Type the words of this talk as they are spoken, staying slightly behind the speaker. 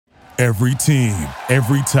Every team,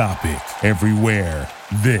 every topic, everywhere.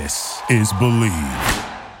 This is Believe.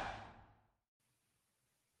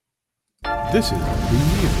 This is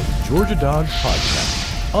the Georgia Dogs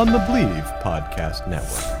Podcast on the Believe Podcast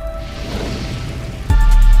Network.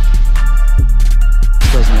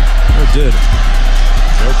 It did.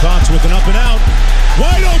 Joe Cox with an up and out.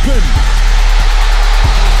 Wide open.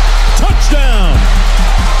 Touchdown.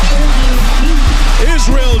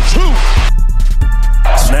 Israel Troop.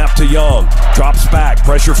 Snap to Young. Drops back.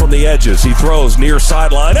 Pressure from the edges. He throws near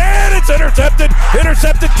sideline. And it's intercepted.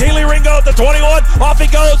 Intercepted. Keely Ringo at the 21. Off he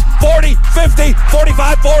goes. 40, 50,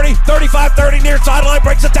 45, 40, 35, 30. Near sideline.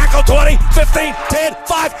 Breaks the tackle. 20, 15, 10,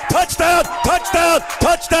 5. Touchdown. Touchdown.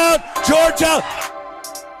 Touchdown. Georgia.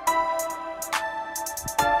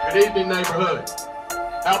 Good evening, neighborhood.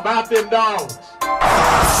 How about them dogs?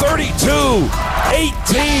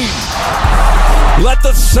 32-18. Let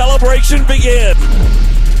the celebration begin.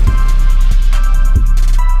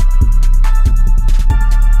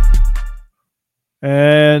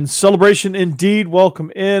 And celebration indeed.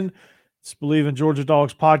 Welcome in. It's Believe in Georgia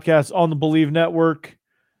Dogs podcast on the Believe Network.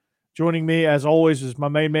 Joining me, as always, is my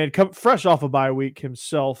main man, fresh off a bye week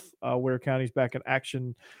himself. Ware County's back in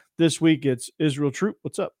action this week. It's Israel Troop.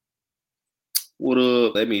 What's up? What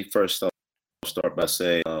up? Let me first start by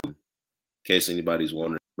saying, in case anybody's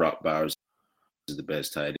wondering, Brock Bowers is the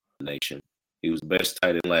best tight end in the nation. He was the best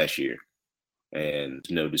tight end last year, and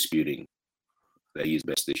there's no disputing that he's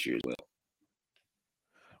best this year as well.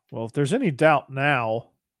 Well, if there's any doubt now,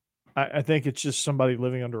 I think it's just somebody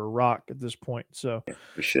living under a rock at this point. So,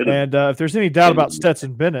 and if there's any doubt about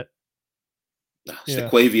Stetson Bennett,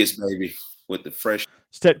 Stequavius, baby, with the fresh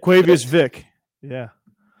Stequavius Vic, yeah,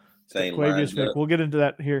 Stequavius Vic. We'll get into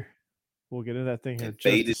that here. We'll get into that thing here in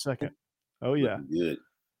just a second. Oh yeah, good.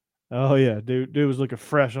 Oh yeah, dude was looking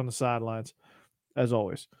fresh on the sidelines, as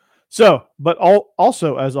always. So, but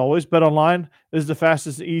also, as always, BetOnline is the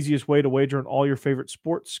fastest and easiest way to wager on all your favorite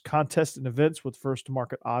sports, contests, and events with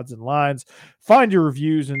first-to-market odds and lines. Find your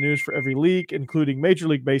reviews and news for every league, including Major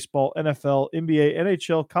League Baseball, NFL, NBA,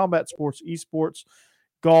 NHL, combat sports, esports,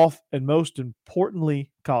 golf, and most importantly,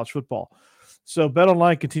 college football. So,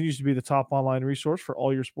 BetOnline continues to be the top online resource for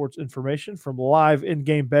all your sports information, from live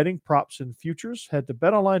in-game betting, props, and futures. Head to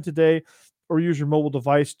BetOnline today or use your mobile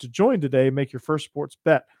device to join today. Make your first sports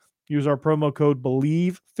bet. Use our promo code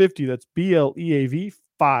BELIEVE50, that's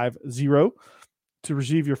BLEAV50, to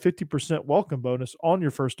receive your 50% welcome bonus on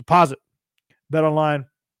your first deposit. BetOnline is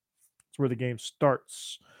where the game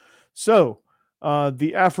starts. So,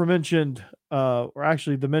 the aforementioned, or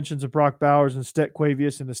actually the mentions of Brock Bowers and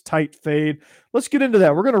Stequavius and this tight fade. Let's get into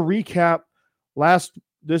that. We're going to recap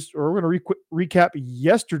recap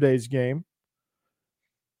yesterday's game.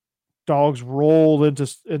 Dogs rolled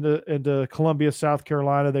into Columbia, South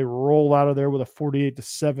Carolina. They roll out of there with a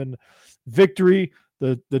 48-7 victory.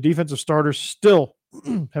 The defensive starters still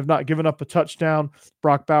have not given up a touchdown.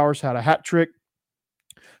 Brock Bowers had a hat trick.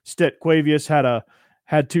 Stequavius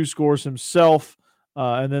had two scores himself,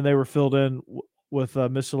 and then they were filled in with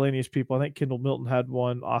miscellaneous people. I think Kendall Milton had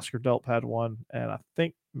one, Oscar Delp had one, and I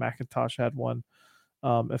think McIntosh had one,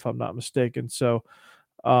 if I'm not mistaken. So,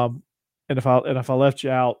 and if I left you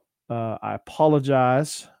out, I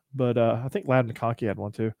apologize, but I think Ladd McConkey had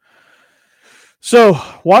one too. So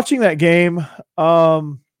watching that game,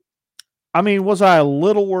 was I a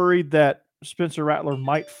little worried that Spencer Rattler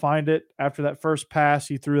might find it after that first pass?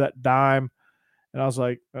 He threw that dime, and I was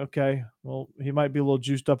like, okay, well, he might be a little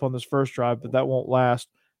juiced up on this first drive, but that won't last.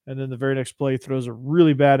 And then the very next play, he throws a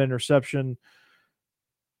really bad interception.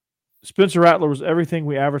 Spencer Rattler was everything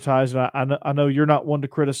we advertised. And I know you're not one to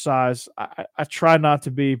criticize. I try not to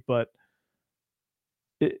be, but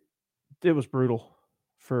it was brutal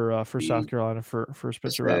for South Carolina for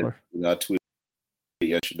Spencer Rattler. I tweeted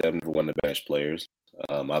yesterday, I'm never one of the best players.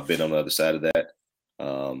 I've been on the other side of that.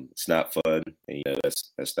 It's not fun, and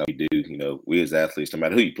that's not what we do. We as athletes, no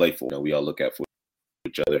matter who you play for, we all look out for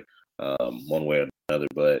each other, one way or another.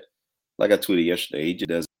 But like I tweeted yesterday, he just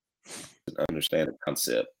doesn't understand the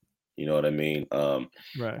concept. You know what I mean?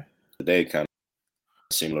 Right. Today, kind of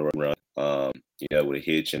similar run, with a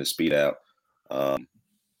hitch and a speed out. There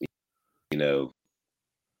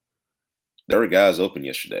were guys open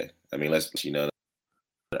yesterday. Our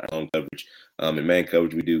zone coverage. In man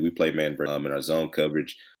coverage, we play man. In our zone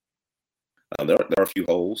coverage, there are a few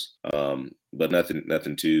holes, but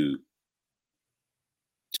nothing too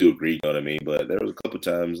egregious. You know what I mean? But there was a couple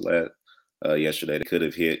times yesterday that could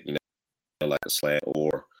have hit, like a slant,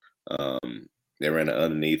 or they ran an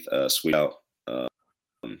underneath sweep out to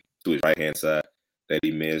his right hand side that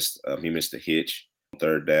he missed. He missed a hitch on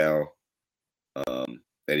third down.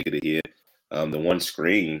 that he could have hit. The one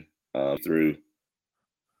screen through,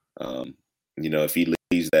 if he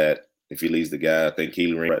leaves the guy, I think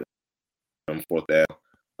Keely Ringo right on fourth down.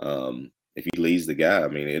 If he leaves the guy, I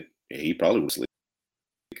mean, he probably would sleep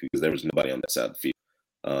because there was nobody on that side of the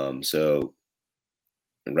field. So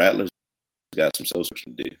Rattlers got some soul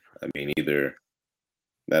searching to do. I mean, either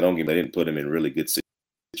they didn't put him in really good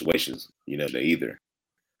situations, either.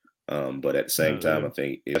 But at the same time, I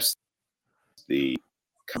think it's the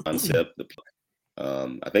concept, the play.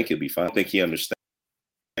 I think he'll be fine. I think he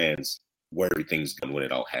understands where everything's going when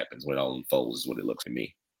it all happens, when it all unfolds, is what it looks to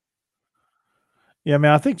me. Yeah,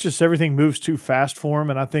 I think just everything moves too fast for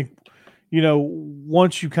him, and I think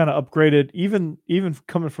once you kind of upgraded, even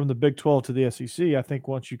coming from the Big 12 to the SEC, I think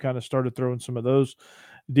once you kind of started throwing some of those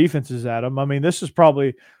defenses at him,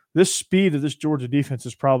 this speed of this Georgia defense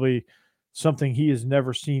is probably something he has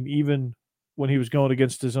never seen, even when he was going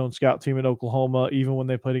against his own scout team in Oklahoma, even when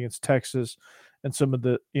they played against Texas and some of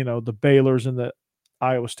the, the Baylors and the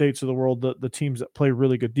Iowa States of the world, the teams that play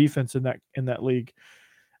really good defense in that league.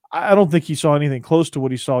 I don't think he saw anything close to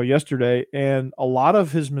what he saw yesterday. And a lot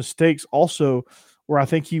of his mistakes also where I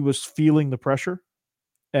think he was feeling the pressure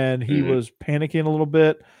and he was panicking a little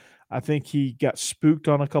bit. I think he got spooked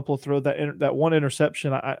on a couple of throws. That one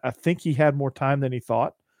interception, I think he had more time than he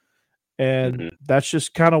thought. And that's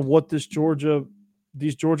just kind of what these Georgia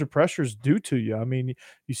pressures do to you. I mean,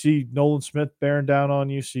 you see Nolan Smith bearing down on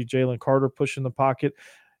you, see Jalen Carter pushing the pocket.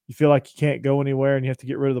 You feel like you can't go anywhere and you have to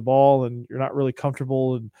get rid of the ball and you're not really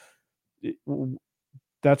comfortable. And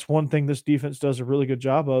that's one thing this defense does a really good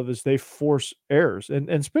job of is they force errors.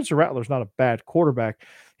 And Spencer Rattler's not a bad quarterback.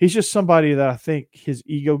 He's just somebody that I think his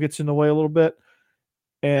ego gets in the way a little bit.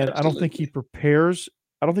 And Absolutely. I don't think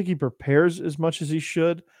he prepares as much as he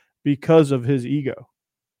should because of his ego.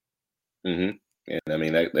 And I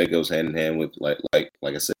mean, that goes hand in hand with like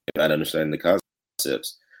I said, not understanding the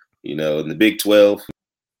concepts. In the Big 12,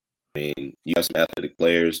 I mean, you have some athletic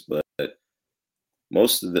players, but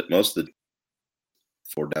most of the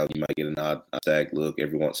fourth down, you might get an odd tag look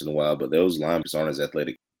every once in a while, but those linebackers aren't as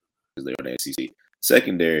athletic as they are in the SEC.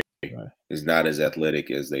 Secondary is not as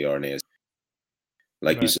athletic as they are in the SEC.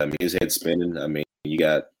 Like you said, I mean, his head spinning. I mean, you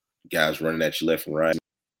got guys running at you left and right,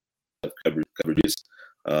 coverages,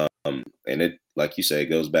 and it, like you say, it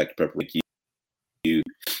goes back to preparation. If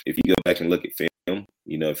you go back and look at film,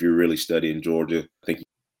 if you're really studying Georgia, I think you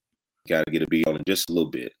got to get a beat on them just a little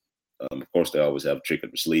bit. Of course, they always have a trick up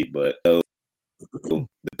their sleeve, but the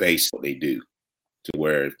base what they do to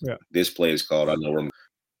where this play is called. I know where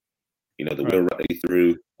the wheel right they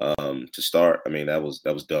threw to start. I mean, that was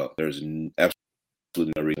dumb. There's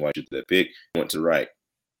absolutely no reason why he should that pick. He went to the right,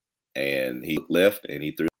 and he looked left, and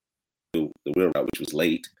he threw the wheel route, which was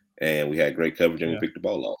late, and we had great coverage, and we picked the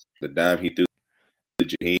ball off. The dime he threw to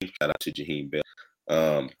Jaheim, shout out to Jaheim Bell.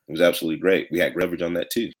 It was absolutely great. We had coverage on that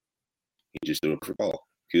too. He just threw a perfect ball.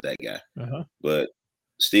 Kill that guy. But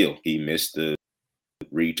still, he missed the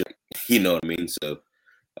reach. You know what I mean? So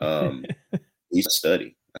he's a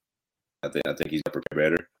study. I think he's got to prepare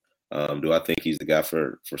better. Do I think he's the guy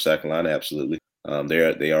for South Carolina? Absolutely.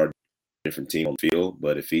 They are a different team on the field,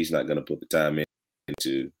 but if he's not going to put the time in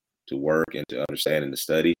to work and to understand and to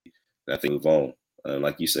study, then I think move on.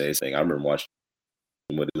 Like you say, I remember watching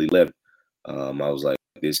him with Elite 11. I was like,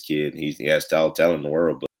 this kid, he has talent in the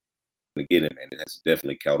world, but to get him, and it has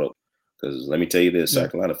definitely caught up. Because let me tell you this,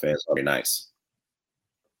 South Carolina fans are very nice.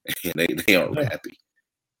 And they aren't happy.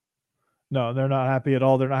 No, they're not happy at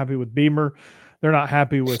all. They're not happy with Beamer. They're not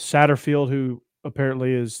happy with Satterfield, who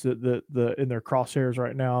apparently is the in their crosshairs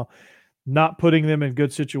right now, not putting them in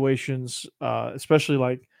good situations, especially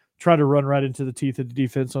like trying to run right into the teeth of the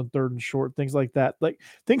defense on 3rd and short, things like that. Like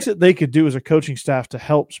things that they could do as a coaching staff to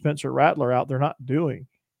help Spencer Rattler out, they're not doing.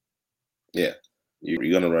 Yeah.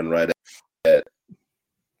 You're going to run right at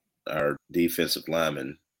our defensive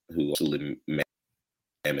linemen who absolutely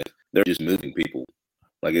mammoth. They're just moving people.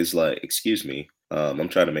 Like, it's like, excuse me, I'm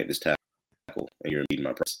trying to make this tackle, and you're impeding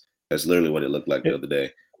my press. That's literally what it looked like the other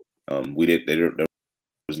day. There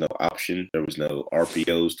was no option. There was no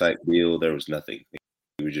RPOs type deal. There was nothing.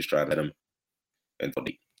 We were just trying to hit them. And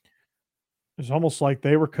it's almost like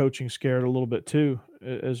they were coaching scared a little bit too,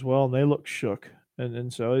 as well, and they looked shook.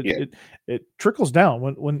 And so it trickles down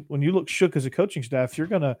when you look shook as a coaching staff,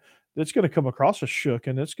 it's gonna come across as shook,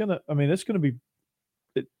 and it's gonna be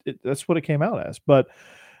that's what it came out as. But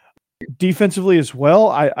defensively as well,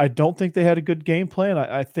 I don't think they had a good game plan.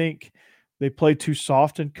 I think they played too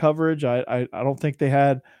soft in coverage. I don't think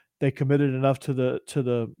they committed enough to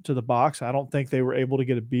the box. I don't think they were able to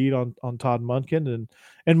get a beat on Todd Monken,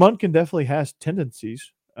 and Monken definitely has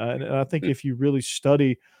tendencies. And I think if you really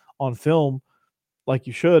study on film, like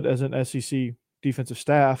you should as an SEC defensive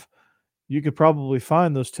staff, you could probably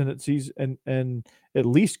find those tendencies and at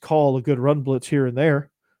least call a good run blitz here and there,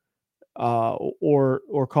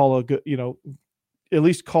 or call a good, at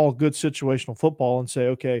least call good situational football and say,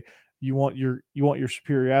 okay, you want your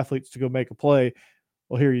superior athletes to go make a play.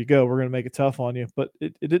 Well, here you go. We're going to make it tough on you. But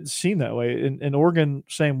it didn't seem that way. In Oregon,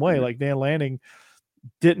 same way. Like Dan Lanning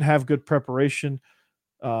didn't have good preparation.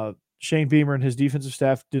 Shane Beamer and his defensive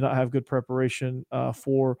staff did not have good preparation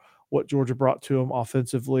for what Georgia brought to them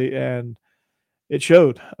offensively, and it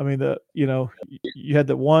showed. I mean, you had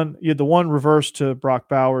the one reverse to Brock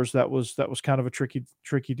Bowers that was kind of a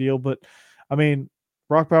tricky deal. But I mean,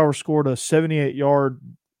 Brock Bowers scored a 78-yard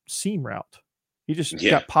seam route. He just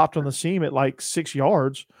got popped on the seam at like 6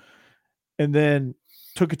 yards, and then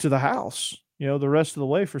took it to the house. The rest of the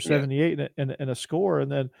way for 78 and a score,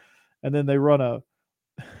 and then they run a.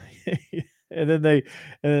 and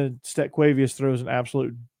then Stetquavius throws an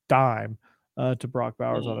absolute dime to Brock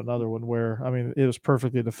Bowers on another one where, I mean, it was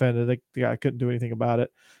perfectly defended. The guy couldn't do anything about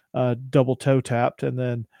it. Double toe tapped. And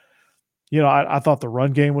then, I thought the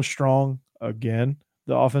run game was strong again.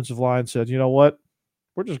 The offensive line said, you know what?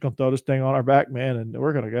 We're just going to throw this thing on our back, man, and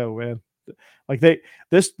we're going to go, man. Like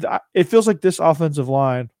it feels like this offensive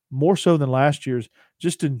line, more so than last year's,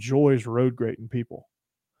 just enjoys road grading people.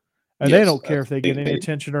 And they don't care if they get any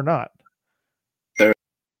attention or not. They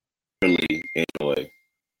really enjoy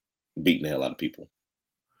beating the hell out of people.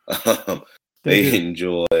 They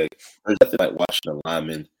enjoy. There's nothing like watching a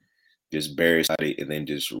lineman just bury somebody and then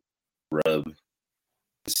just rub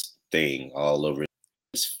this thing all over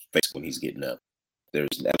his face when he's getting up. There's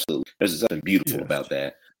something beautiful about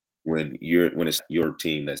that when it's your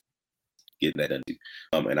team that's getting that done.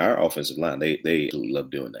 And our offensive line, they love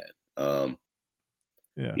doing that.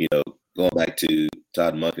 Going back to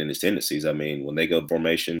Todd Monk and his tendencies, I mean, when they go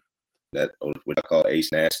formation, that what I call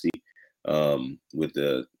ace nasty, with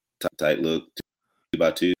the tight look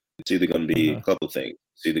 2x2, it's either going to be a couple things.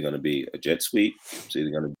 It's either going to be a jet sweep. It's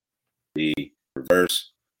either going to be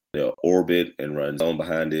reverse, orbit and run zone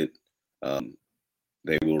behind it.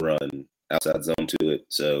 They will run outside zone to it.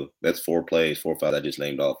 So that's 4 plays, 4 or 5 I just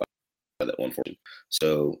named off by that one portion.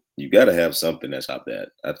 So you got to have something that's top that.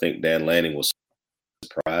 I think Dan Lanning was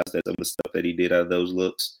surprised at some of the stuff that he did out of those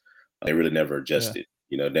looks. They really never adjusted.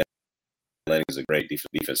 Dan Lanning is a great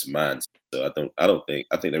defensive mind. So I think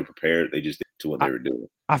they were prepared. They just did to what they were doing.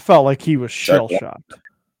 I felt like he was shell shocked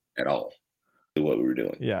at all to what we were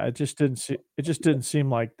doing. Yeah, it just didn't seem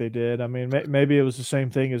like they did. I mean, maybe it was the same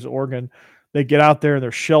thing as Oregon. They get out there and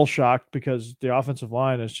they're shell shocked because the offensive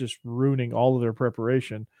line is just ruining all of their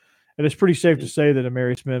preparation. And it's pretty safe to say that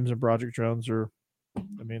Amarius Mims and Broderick Jones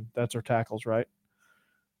that's our tackles, right?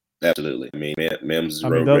 Absolutely. I mean, Mims is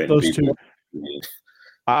those two.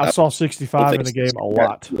 I saw 65 in the game a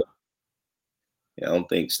lot. Yeah, I don't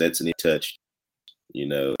think Stetson touched,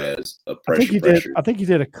 as a pressure. I think he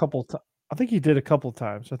did a couple times.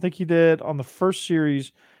 I think he did on the first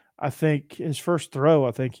series. I think his first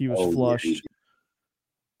throw, he was flushed.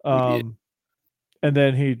 And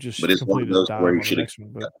then he just completed a dive on the next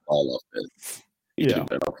one. But all off that. He took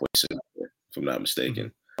that off way sooner, if I'm not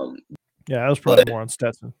mistaken. That was probably more on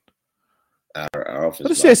Stetson. Our offense.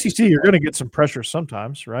 But it's the SEC. You're going to get some pressure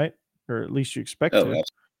sometimes, right? Or at least you expect to.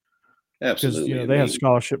 Absolutely. Because they have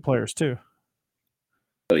scholarship players too.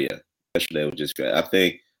 Oh yeah, yesterday was just great. I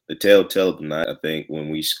think the telltale of the night. I think when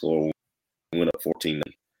we went up 14,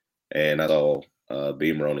 and I saw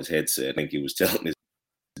Beamer on his headset. I think he was telling his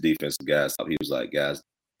defensive guys. He was like, "Guys,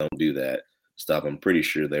 don't do that. Stop." I'm pretty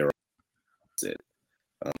sure they were.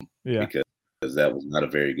 Because that was not a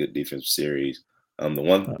very good defensive series. The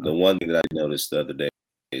one thing that I noticed the other day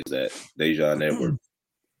is that Dejon Edwards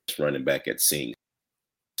is running back at seeing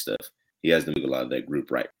stuff. He has to move a lot of that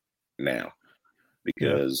group right now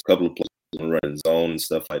because a couple of players running zone and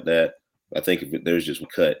stuff like that. I think if there's just one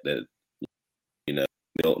cut that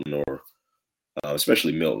Milton or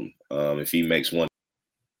especially Milton, if he makes one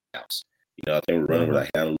house, I think we're running with our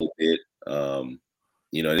hand a little bit. And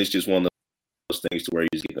it's just one of those things to where you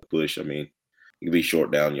just get the push. I mean, it can be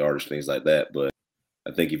short down yardage, things like that, but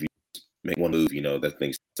I think if you make one move, that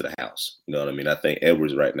thing's to the house. You know what I mean? I think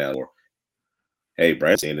Edwards right now,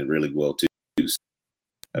 Branson did really well too.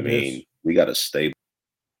 I mean, we got a stable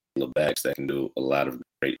of backs that can do a lot of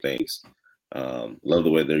great things. Love the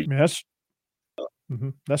way they're.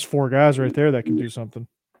 That's 4 guys right there that can do something.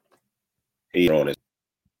 He's on it,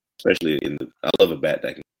 especially I love a bat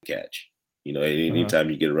that can catch. Anytime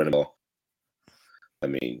you get a running ball, I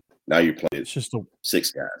mean, now you're playing. It's just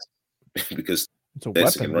 6 guys because it's a Stetson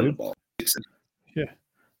weapon, can run the ball. Yeah,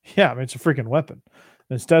 Yeah, I mean, it's a freaking weapon.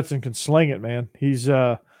 And Stetson can sling it, man. He's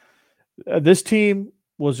this team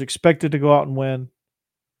was expected to go out and win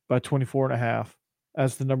by 24.5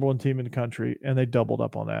 as the number one team in the country, and they doubled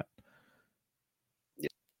up on that. Yeah.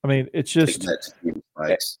 I mean, it's just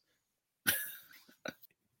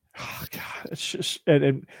oh, God, it's just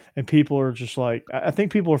and people are just like, I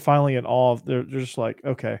think people are finally in awe of, they're just like,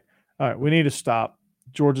 okay, all right, we need to stop.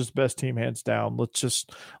 Georgia's the best team, hands down. Let's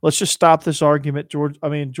just stop this argument.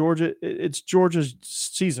 Georgia, it's Georgia's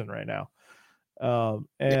season right now.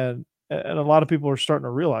 And a lot of people are starting to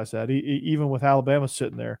realize that, even with Alabama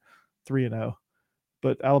sitting there 3-0,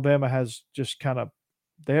 but Alabama has just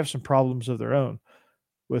they have some problems of their own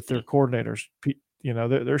with their coordinators. You know,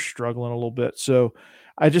 they're struggling a little bit. So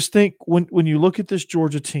I just think when you look at this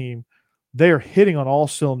Georgia team, they are hitting on all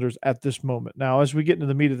cylinders at this moment. Now, as we get into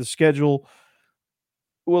the meat of the schedule,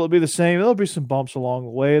 will it be the same? There'll be some bumps along the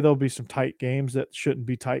way. There'll be some tight games that shouldn't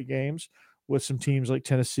be tight games with some teams like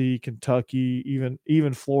Tennessee, Kentucky,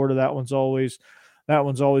 even Florida. That one's always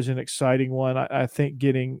an exciting one. I think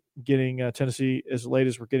getting Tennessee as late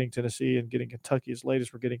as we're getting Tennessee and getting Kentucky as late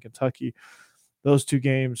as we're getting Kentucky, those two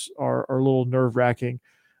games are a little nerve-wracking.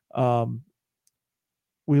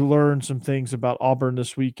 We learned some things about Auburn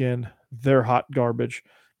this weekend. They're hot garbage.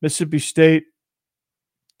 Mississippi State,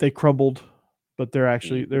 they crumbled, but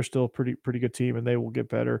they're still a pretty good team, and they will get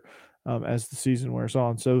better as the season wears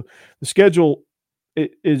on. So the schedule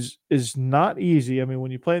is not easy. I mean,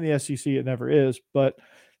 when you play in the SEC, it never is. But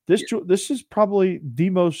this is probably the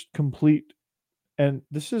most complete, and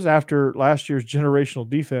this is after last year's generational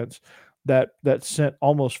defense that sent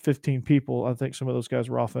almost 15 people. I think some of those guys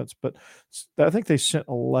were offense, but I think they sent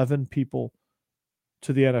 11 people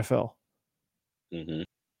to the NFL. Mm-hmm.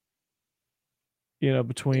 You know,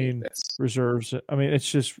 between reserves. I mean,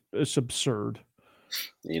 it's absurd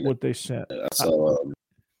what they sent. I saw,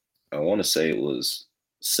 I want to say it was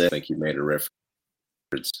Seth, I think he made a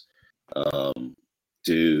reference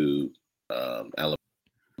to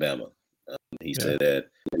Alabama. He said that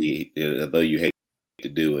although you hate to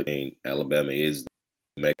do it, and Alabama is the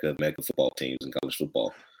mecca football teams in college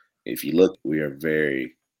football. If you look, we're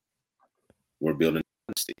building a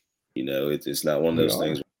dynasty. You know, it's not one of those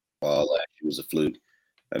things where last year was a fluke.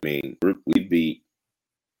 I mean, we beat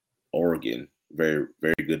Oregon, very,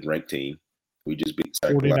 very good ranked team. We just beat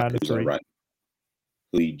South Carolina, who's unranked.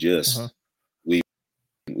 We've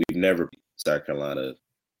never beat South Carolina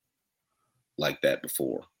like that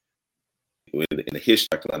before. In the history of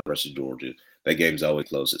South Carolina versus Georgia, that game's always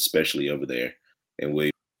close, especially over there. And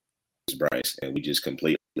we Bryce, and we just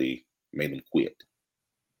completely made them quit.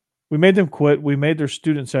 We made them quit. We made their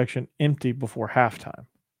student section empty before halftime.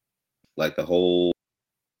 Like the whole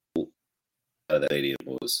that stadium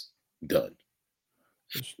was done.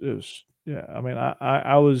 It was yeah. I mean,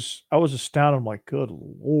 I was astounded. I'm like, good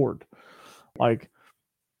Lord. Like,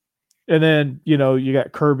 and then, you know, you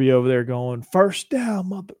got Kirby over there going, first down,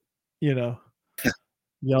 mother, you know,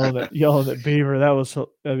 yelling at Beaver. That was,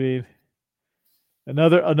 I mean,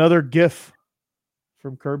 another gif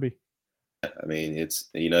from Kirby. I mean, it's,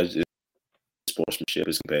 you know, it's sportsmanship,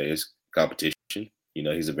 it's competition. You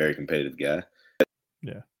know, he's a very competitive guy.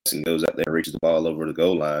 Yeah. And goes out there and reaches the ball over the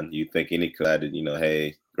goal line. You think any could, you know,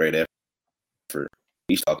 hey, great effort.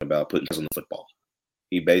 He's talking about putting us on the football.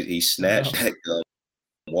 He snatched that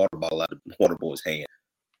water ball out of the water boy's hand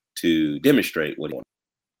to demonstrate what he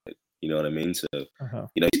wanted. You know what I mean? So,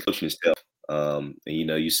 you know, he's coaching himself. And, you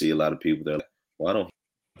know, you see a lot of people that are like, why don't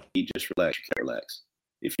he just relax? You can't relax.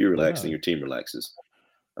 If you relax, then your team relaxes.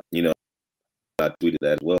 You know, I tweeted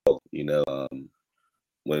that as well. You know,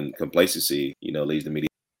 when complacency, you know, leads to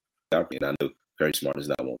mediocrity, and I know Kirby Smart does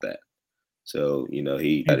not want that. So, you know,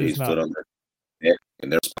 he got his foot on their neck,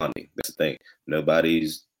 and they're responding. That's the thing.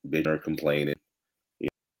 Nobody's bitching or complaining, you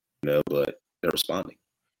know, but they're responding.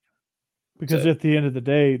 Because at the end of the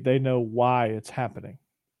day, they know why it's happening.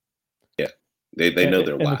 Yeah, they know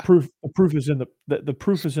their why. And the proof is in the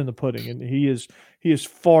proof is in the pudding, and he has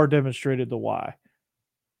far demonstrated the why,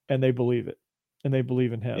 and they believe it, and they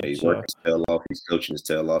believe in him. Yeah, he's working his tail off. He's coaching his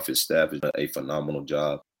tail off. His staff has done a phenomenal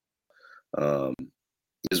job.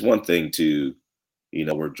 There's one thing to, you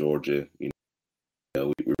know, we're Georgia, you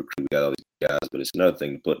know, we got all these guys, but it's another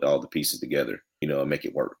thing to put all the pieces together, you know, and make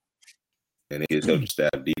it work. And his coaching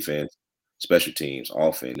staff, defense, special teams,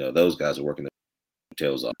 offense, you know, those guys are working their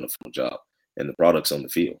tails off on a full job, and the product's on the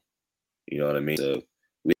field. You know what I mean? So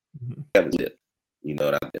we have a lip, you know,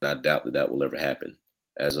 and I doubt that will ever happen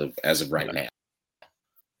as of right now.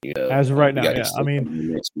 You know, as of right now, yeah. I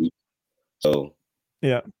mean, next week. So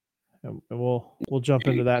yeah. And we'll jump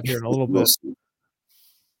into that here in a little bit.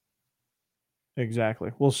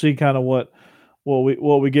 Exactly. We'll see kind of what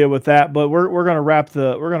we get with that, but we're going to wrap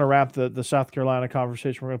the South Carolina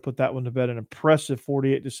conversation. We're going to put that one to bed. An impressive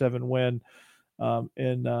 48-7 win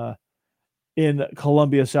in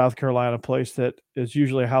Columbia, South Carolina, place that is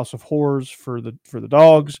usually a house of horrors for the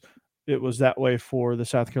Dogs. It was that way for the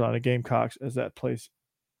South Carolina Gamecocks as that place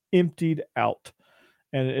emptied out,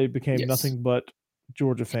 and it became nothing but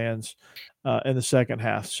Georgia fans in the second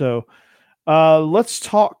half. So let's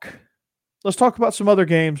talk about some other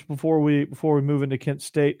games before we move into Kent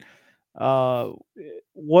State.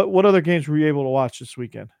 What other games were you able to watch this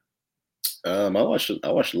weekend? I watched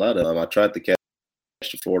a lot of them. I tried to catch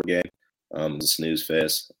the Florida game. The snooze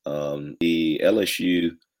fest. The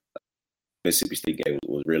LSU Mississippi State game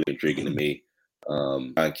was really intriguing to me.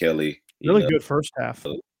 Brian Kelly, really good first half.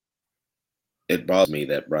 It bothers me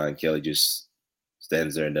that Brian Kelly just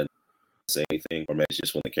stands there and doesn't say anything, or maybe it's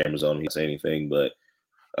just when the camera's on him, he doesn't say anything. But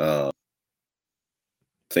I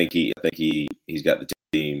think he's got the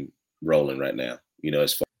team rolling right now.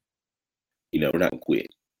 As far we're not gonna quit.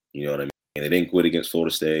 You know what I mean? And they didn't quit against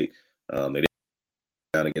Florida State. They didn't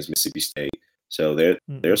down against Mississippi State. So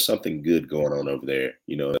there's something good going on over there.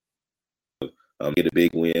 Get a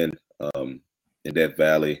big win in Death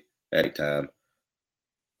Valley at the time,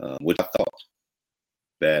 which I thought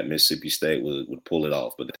that Mississippi State would pull it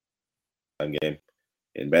off, but the time game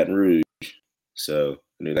in Baton Rouge, so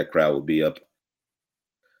I knew that crowd would be up.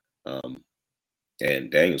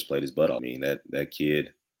 And Daniels played his butt off. I mean, that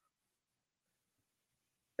kid,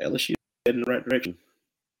 LSU heading in the right direction.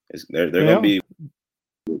 They're going to be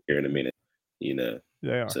here in a minute,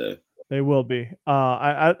 They are. So they will be.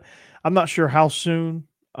 I'm not sure how soon,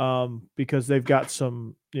 because they've got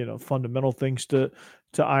some fundamental things to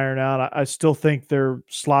iron out. I still think they're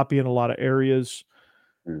sloppy in a lot of areas.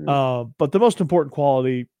 But the most important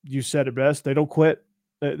quality, you said it best, they don't quit.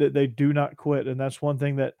 They do not quit, and that's one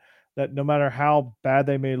thing that no matter how bad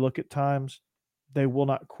they may look at times, they will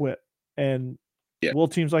not quit. And will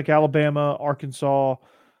teams like Alabama, Arkansas,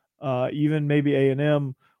 even maybe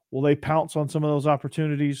A&M, will they pounce on some of those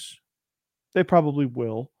opportunities? They probably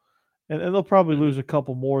will. And they'll probably lose a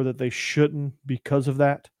couple more that they shouldn't because of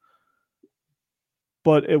that.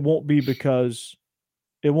 But it won't be because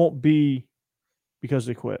they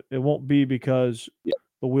quit. It won't be because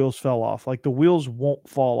the wheels fell off. Like, the wheels won't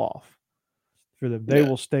fall off for them. They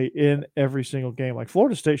will stay in every single game. Like,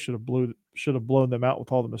 Florida State should have blown them out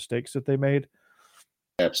with all the mistakes that they made.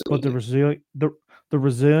 Absolutely. But the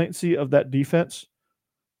resiliency of that defense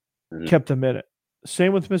kept them in it.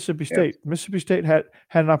 Same with Mississippi State. Mississippi State had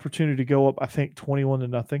an opportunity to go up, I think,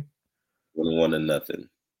 21-0. 21-0.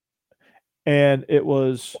 And it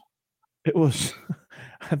was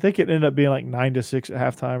I think it ended up being like 9-6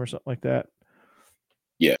 at halftime or something like that.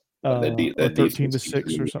 Yeah. Or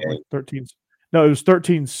 13-6 or something like 13. No, it was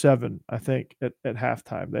 13-7, I think, at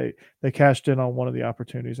halftime. They cashed in on one of the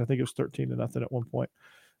opportunities. I think it was 13-0 at one point.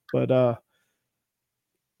 But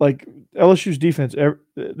like LSU's defense,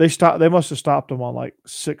 they must have stopped them on like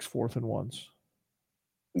 6 4th-and-1s.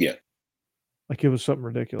 Yeah. Like, it was something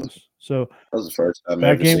ridiculous. So that was the first time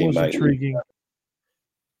that game was intriguing.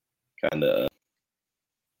 Kind of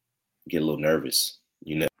get a little nervous,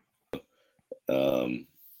 He was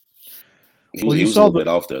a little bit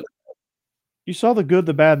off there. You saw the good,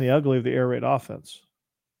 the bad, and the ugly of the air raid offense,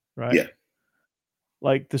 right? Yeah.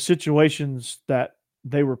 Like, the situations that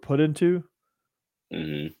they were put into,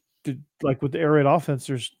 like with the air raid offense,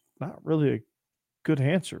 there's not really a good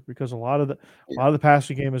answer because a lot of the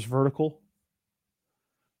passing game is vertical,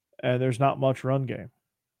 and there's not much run game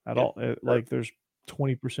at all. Like, there's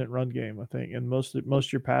 20% run game, I think, and most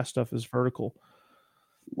of your pass stuff is vertical.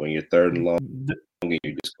 When you're third and long, and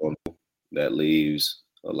you're just going, that leaves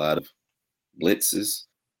a lot of blitzes.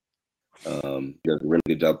 He does a really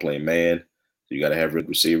good job playing man. So you got to have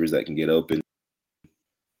receivers that can get open.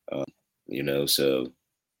 So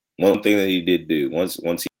one thing that he did do once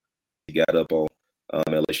he got up on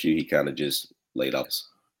LSU, he kind of just laid off.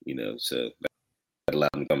 So that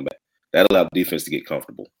allowed him to come back. That allowed defense to get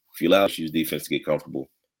comfortable. If you allow LSU's defense to get comfortable,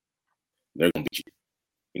 they're going to beat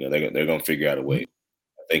you. They're going to figure out a way.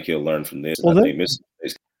 I think he'll learn from this. I think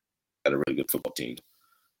Mississippi's got a really good football team.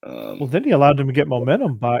 Then he allowed them to get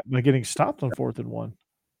momentum by getting stopped on 4th-and-1.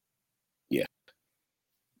 Yeah.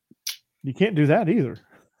 You can't do that either.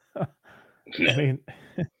 I mean,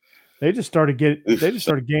 they just started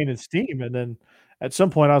gaining steam, and then at some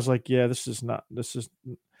point I was like, this is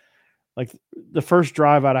like the first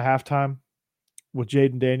drive out of halftime with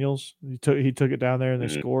Jaden Daniels. He took it down there and they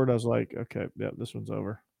scored. I was like, okay, this one's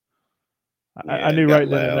over. I knew right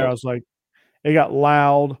then and there. I was like, it got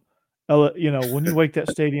loud. When you wake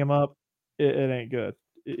that stadium up, it ain't good.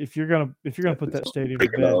 If you're gonna put that stadium to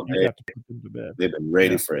Freaking bed, all you day. got to put them to bed. They've been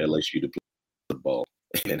ready Yeah. for LSU to play football,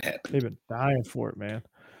 and it happened. They've been dying for it, man.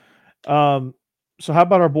 So how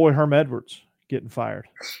about our boy Herm Edwards getting fired?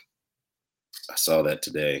 I saw that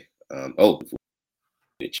today.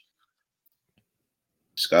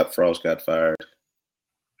 Scott Frost got fired.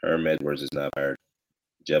 Herm Edwards is not fired.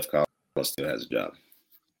 Jeff Collins still has a job.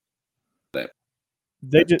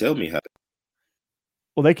 They just Tell me how.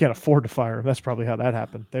 well, they can't afford to fire him. That's probably how that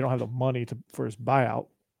happened. They don't have the money for his buyout.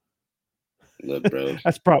 Look, bro.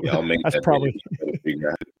 That's probably Y'all make that's that probably video,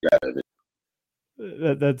 figure out how to get out of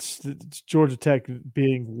it. that's Georgia Tech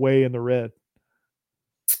being way in the red.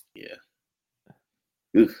 Yeah.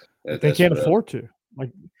 Oof, They can't afford to.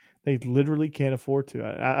 Like they literally can't afford to.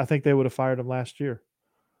 I think they would have fired him last year.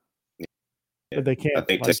 Yeah. But they can't. I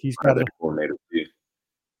think Like he's got their coordinator too.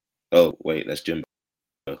 Oh, wait, that's Jimbo.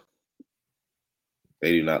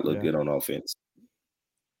 They do not look good on offense.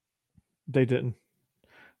 They didn't.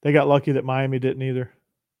 They got lucky that Miami didn't either.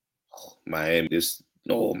 Miami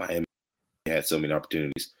had so many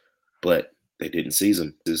opportunities, but they didn't seize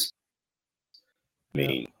them. I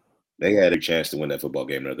mean, they had a chance to win that football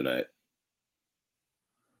game the other night.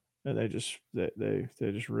 And they just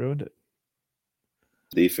ruined it.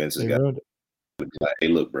 Defense has got ruined it. Like, hey,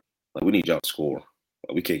 look, bro, like, we need y'all to score.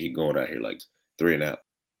 Like, we can't keep going out here like 3 and out.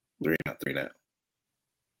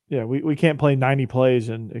 Yeah, we can't play 90 plays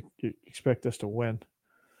and expect us to win.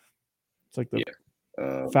 It's like the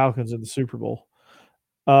Falcons in the Super Bowl.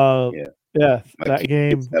 That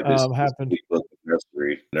game happened.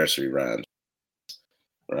 Nursery rhymes,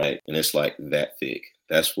 right? And it's like that thick.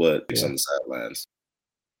 That's what is on the sidelines.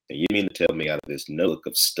 And you mean to tell me out of this notebook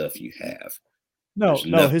of stuff you have? No,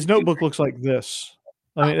 his notebook looks like this.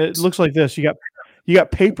 I mean, it looks like this. You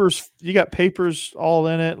got papers. You got papers all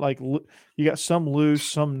in it. Like you got some loose,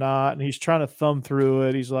 some not, and he's trying to thumb through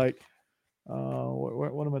it. He's like,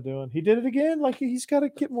 what am I doing? He did it again. Like he's got to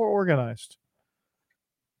get more organized.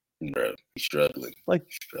 Bro, he's struggling. Like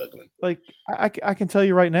I can tell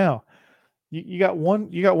you right now, you got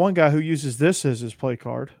one guy who uses this as his play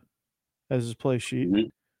card, as his play sheet. Mm-hmm.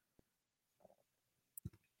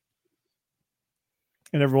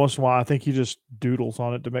 And every once in a while, I think he just doodles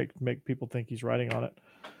on it to make people think he's writing on it.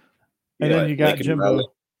 And then you got Jimbo.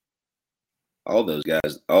 All those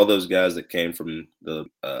guys that came from the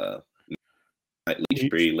Leach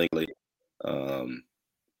Tree, Linkley,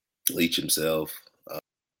 Leach himself.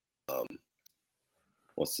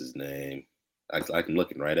 What's his name? I'm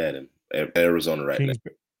looking right at him. Arizona right now.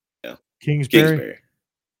 Yeah. Kingsbury.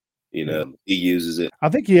 You know, he uses it. I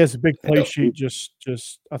think he has a big play sheet.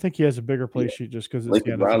 I think he has a bigger play sheet just because it's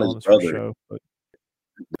Lincoln the Riley's NFL brother, show. But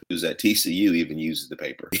who's at TCU, even uses the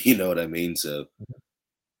paper. You know what I mean? So,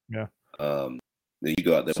 yeah. Then you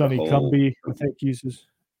go out there. Sonny Cumbie, I think uses.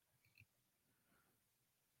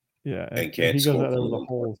 Yeah, and he goes out there with a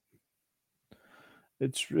whole.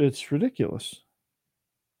 It's ridiculous.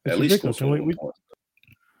 It's ridiculous. And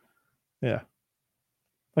yeah.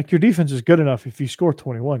 Like your defense is good enough. If you score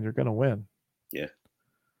 21, you're going to win. Yeah.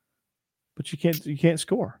 But you can't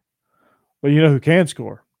score. But you know who can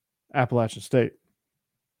score? Appalachian State.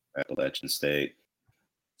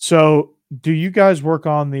 So, do you guys work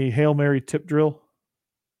on the Hail Mary tip drill?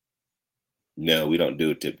 No, we don't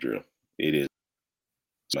do a tip drill. It is.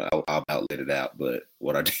 I'll outlet it out, but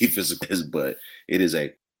what our defense is, but it is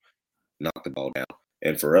a knock the ball down.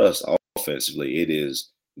 And for us, offensively, it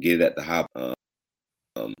is get it at the high.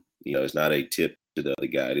 You know, it's not a tip to the other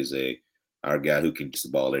guy. It is our guy who can get the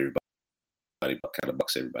ball everybody, kind of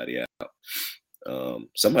bucks everybody out.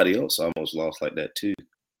 Somebody else almost lost like that too.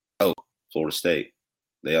 Oh, Florida State.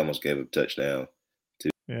 They almost gave a touchdown to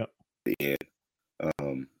the end.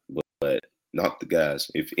 But knock the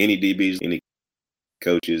guys. If any DBs, any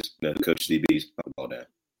coaches, coach DBs, knock the ball down.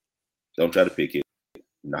 Don't try to pick it.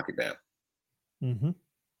 Knock it down. Mm-hmm.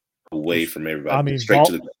 Away from everybody. I mean, straight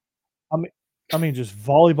to the ground. I mean, just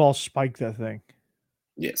volleyball spike that thing.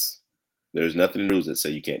 Yes. There's nothing in the rules that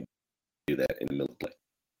say you can't do that in the middle of play.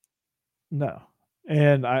 No.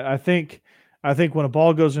 And I think when a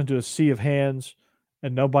ball goes into a sea of hands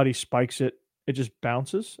and nobody spikes it, it just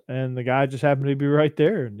bounces. And the guy just happened to be right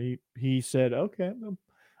there. And he said, okay, I'm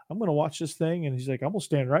going to watch this thing. And he's like, I'm going to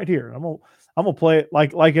stand right here. I'm going to play it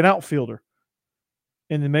like an outfielder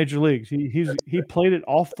in the major leagues. He played it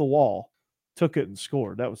off the wall, took it and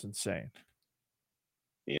scored. That was insane.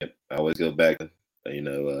 Yeah, I always go back to,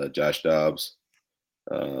 Josh Dobbs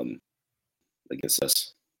against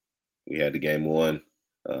us. We had the game won.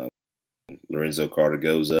 Lorenzo Carter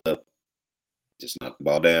goes up, just knocked the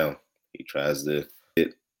ball down. He tries to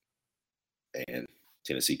hit, and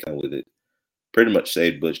Tennessee come with it. pretty much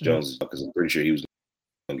saved Butch Jones because I'm pretty sure he was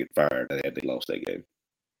going to get fired had they lost that game.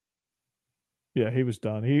 Yeah, he was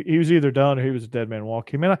done. He was either done or he was a dead man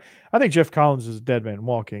walking. I mean, I think Jeff Collins is a dead man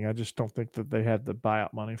walking. I just don't think that they had the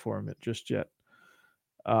buyout money for him just yet.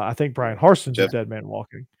 I think Brian Harson's a dead man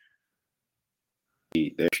walking.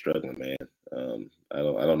 They're struggling, man. I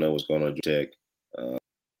don't know what's going on at Tech.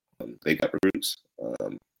 They got recruits. I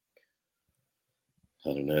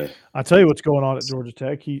don't know. I tell you what's going on at Georgia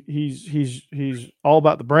Tech. He's all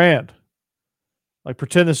about the brand. Like,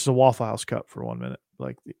 pretend this is a Waffle House cup for 1 minute.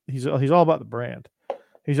 Like, he's all about the brand.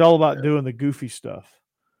 He's all about doing the goofy stuff.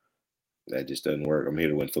 That just doesn't work. I'm here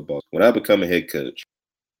to win football. When I become a head coach,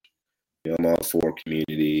 I'm all for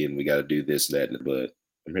community and we got to do this and that, but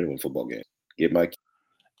I'm here to win football games. Get my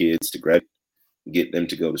kids to graduate, get them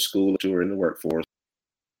to go to school or in the workforce,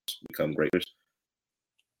 become greaters,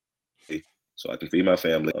 so I can feed my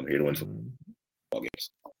family. I'm here to win football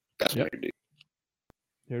games. That's what I'm here to do.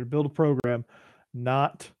 Here to build a program,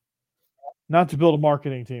 not to build a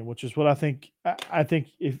marketing team, which is what I think. I think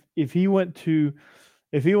if he went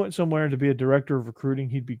somewhere to be a director of recruiting,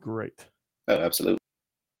 he'd be great. Oh, absolutely.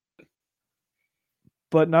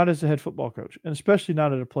 But not as a head football coach, and especially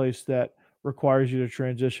not at a place that requires you to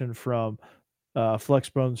transition from flex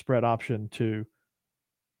bone spread option to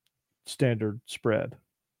standard spread.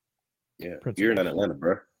 Yeah, principles. You're in Atlanta,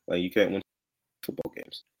 bro. Like, you can't win football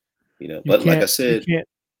games. But like I said,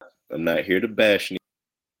 I'm not here to bash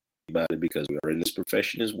anybody because we are in this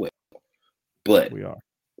profession as well. But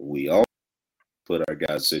we all put our guys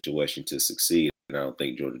in a situation to succeed, and I don't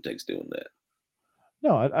think Georgia Tech's doing that.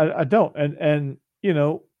 No, I don't. And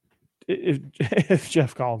if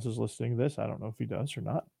Jeff Collins is listening to this, I don't know if he does or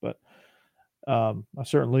not, but I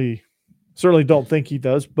certainly don't think he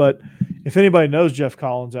does. But if anybody knows Jeff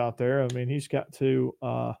Collins out there, I mean, he's got to.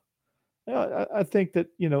 I think that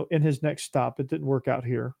in his next stop, it didn't work out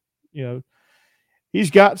here.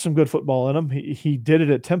 He's got some good football in him. He did it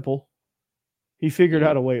at Temple. He figured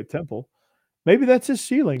out a way at Temple. Maybe that's his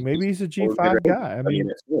ceiling. Maybe he's a G5 guy. I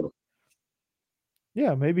mean,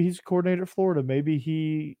 yeah, maybe he's a coordinator at Florida. Maybe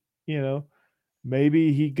he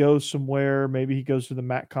goes somewhere. Maybe he goes to the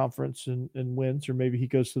MAC conference and wins, or maybe he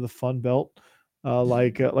goes to the Fun Belt,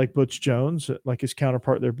 like Butch Jones, like his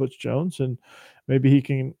counterpart there, Butch Jones, and maybe he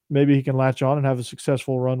can latch on and have a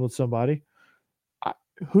successful run with somebody.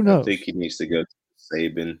 Who knows? I think he needs to go to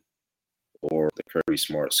Saban or the Kirby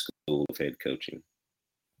Smart School of Head Coaching.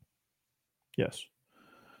 Yes,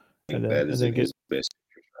 and that is his best.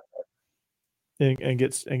 And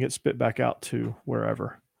get spit back out to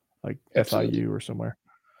wherever, like FIU or somewhere,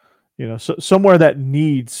 so somewhere that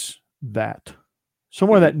needs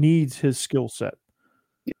somewhere that needs his skill set,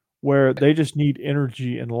 where they just need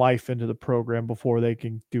energy and life into the program before they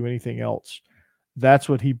can do anything else. That's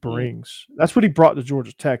what he brings. That's what he brought to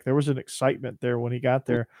Georgia Tech. There was an excitement there when he got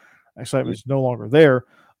there. Excitement is no longer there,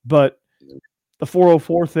 but the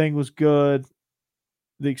 404 thing was good.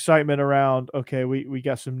 The excitement around, okay, we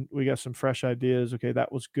got some fresh ideas. Okay,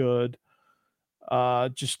 that was good.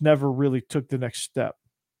 Just never really took the next step.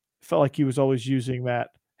 Felt like he was always using that.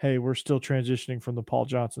 Hey, we're still transitioning from the Paul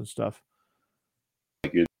Johnson stuff.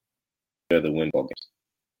 Like, you're there to win football games.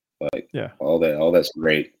 Like, yeah, all that's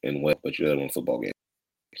great and what, but you're there to win football games.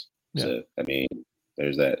 Yeah. So I mean,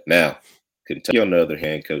 there's that. Now, Kentucky on the other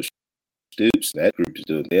hand, Coach Stoops, that group is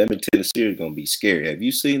doing them in Tennessee are going to be scary. Have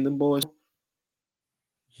you seen them boys?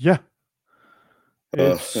 Yeah.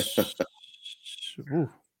 Okay.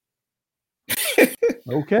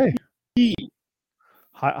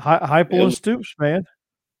 Heupel and Stoops, man.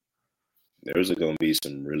 There's going to be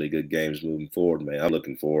some really good games moving forward, man. I'm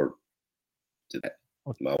looking forward to that.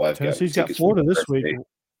 My wife Tennessee's got Florida this week.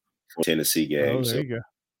 Tennessee game. Oh, there you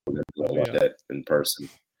go. I'll watch that in person.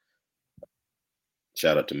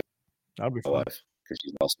 Shout out to my wife because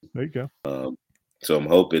she's awesome. There you go. So I'm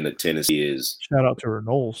hoping that Tennessee is. Shout out to her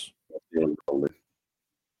Knowles. There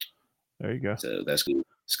you go. So that's good.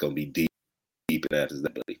 It's going to be deep and after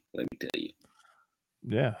that, buddy. Let me tell you.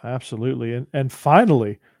 Yeah, absolutely. And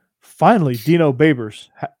finally, Dino Babers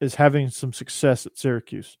is having some success at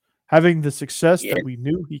Syracuse. Having the success that we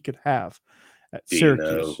knew he could have at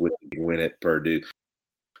Syracuse. Win at Purdue.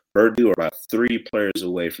 Purdue are about 3 players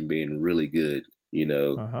away from being really good,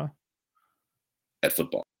 at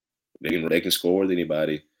football. They can score with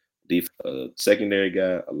anybody. A secondary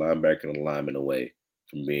guy, a linebacker, and a lineman away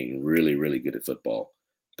from being really, really good at football.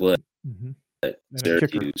 But at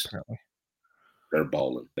Syracuse, they're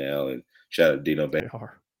balling now. And shout out to Dino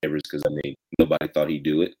Babers because, nobody thought he'd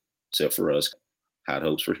do it except for us. High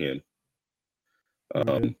hopes for him.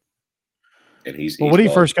 And he's when he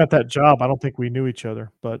first got that job, I don't think we knew each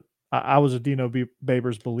other, but I was a Dino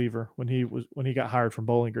Babers believer when he got hired from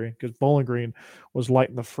Bowling Green, because Bowling Green was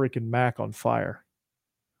lighting the freaking MAC on fire.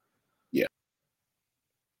 Yeah.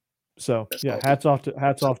 So That's yeah, awesome.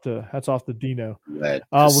 hats off to Dino. Glad to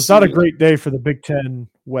Was not a see it. great day for the Big Ten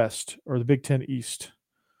West or the Big Ten East.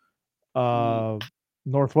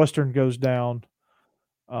 Northwestern goes down.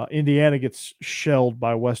 Indiana gets shelled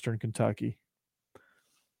by Western Kentucky. I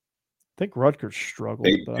think Rutgers struggled.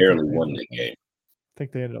 They but barely won the game. I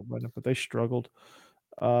think they ended up winning, but they struggled.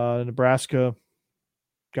 Nebraska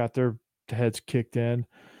got their heads kicked in.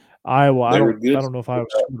 Iowa, I don't know if Iowa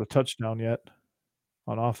scored a touchdown yet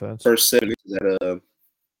on offense. First 7 minutes of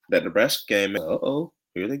that Nebraska game,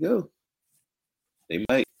 here they go. They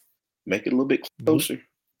might make it a little bit closer.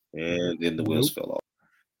 And then the wheels fell off.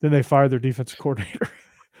 Then they fired their defensive coordinator.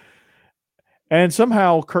 And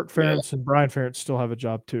somehow Kirk Ferentz and Brian Ferentz still have a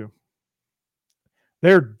job too.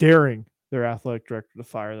 They're daring their athletic director to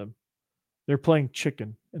fire them. They're playing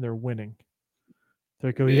chicken and they're winning.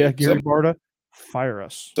 They go, Gary Barta, fire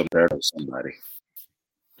us. Somebody.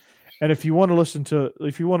 And if you want to listen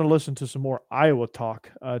to some more Iowa talk,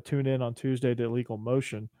 tune in on Tuesday to Illegal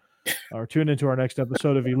Motion, or tune into our next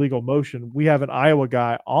episode of Illegal Motion. We have an Iowa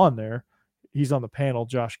guy on there. He's on the panel,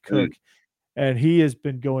 Josh Cook, and he has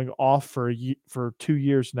been going off for 2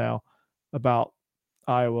 years now about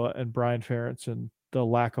Iowa and Brian Ferentz and the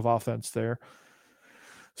lack of offense there.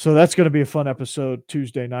 So that's going to be a fun episode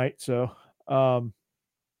Tuesday night. So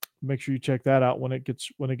make sure you check that out when it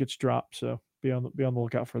gets dropped. So be on the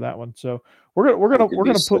lookout for that one. So we're gonna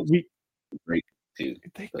put week. They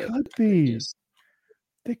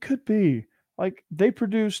could be like they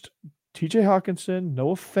produced T.J. Hawkinson,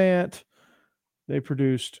 Noah Fant. They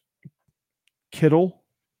produced George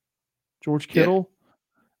Kittle,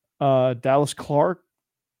 Dallas Clark.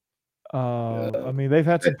 I mean, they've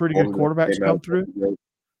had some pretty good quarterbacks come through.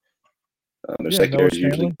 Their secondary is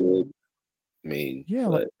usually good. I mean,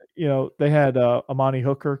 they had Amani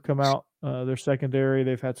Hooker come out. Their secondary,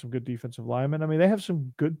 they've had some good defensive linemen. I mean, they have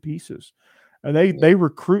some good pieces, and they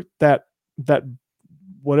recruit that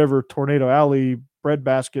whatever Tornado Alley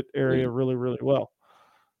breadbasket area really, really well.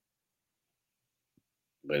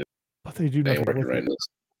 But they do nothing with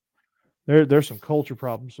it. There's some culture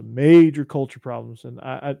problems, some major culture problems, and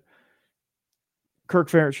Kirk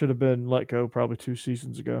Ferentz should have been let go probably 2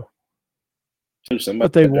 seasons ago.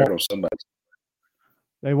 But they won't.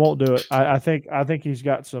 They won't do it. I think he's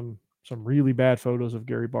got some really bad photos of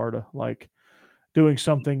Gary Barta, like doing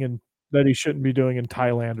something that he shouldn't be doing in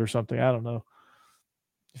Thailand or something. I don't know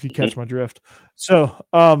if you catch my drift. So,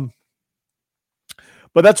 but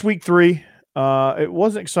that's week 3. It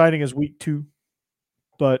wasn't exciting as week 2,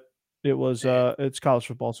 but it was. It's college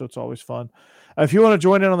football, so it's always fun. If you want to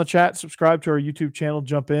join in on the chat, subscribe to our YouTube channel.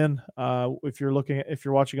 Jump in. If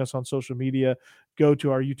you're watching us on social media, go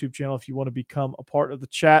to our YouTube channel. If you want to become a part of the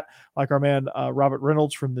chat, like our man Robert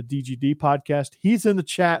Reynolds from the DGD podcast, he's in the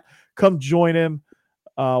chat. Come join him.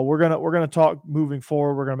 We're gonna talk moving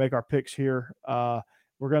forward. We're gonna make our picks here.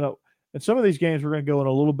 In some of these games, we're going to go in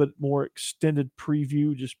a little bit more extended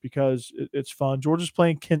preview just because it's fun. Georgia's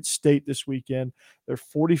playing Kent State this weekend. They're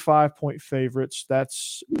 45-point favorites.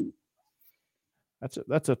 That's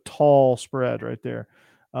a tall spread right there.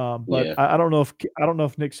 But I don't know if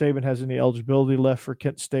Nick Saban has any eligibility left for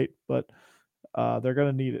Kent State, but they're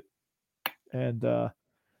going to need it. And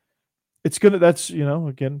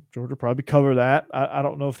again, Georgia probably cover that. I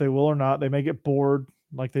don't know if they will or not. They may get bored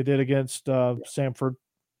like they did against Samford.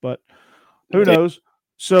 But who knows?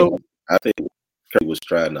 So I think Kirby was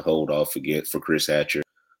trying to hold off for Chris Hatcher.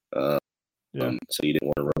 So he didn't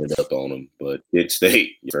want to run it up on him. But Kent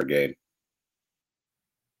State, fair game.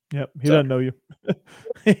 Yep, he doesn't know you.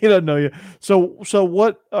 He doesn't know you. So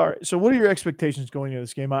what? All right. So what are your expectations going into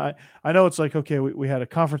this game? I know it's like, okay, we had a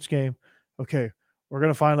conference game. Okay, we're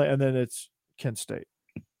gonna finally, and then it's Kent State.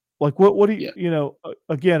 Like what do you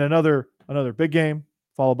again another big game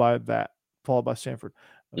followed by Samford.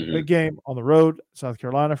 Big game on the road, South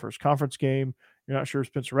Carolina, first conference game. You're not sure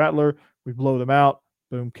Spencer Rattler. We blow them out.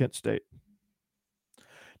 Boom, Kent State.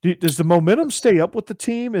 Does the momentum stay up with the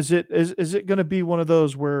team? Is it going to be one of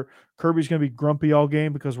those where Kirby's going to be grumpy all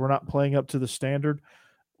game because we're not playing up to the standard?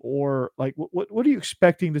 Or like what are you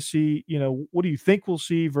expecting to see? What do you think we'll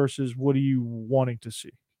see versus what are you wanting to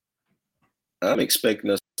see? I'm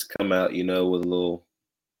expecting us to come out, with a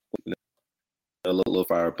little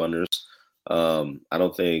fire up under us. I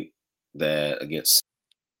don't think that against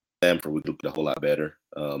Samford we looked a whole lot better.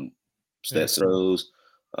 Stats throws,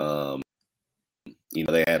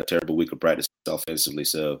 they had a terrible week of practice offensively,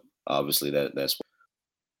 so obviously that's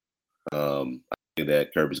I think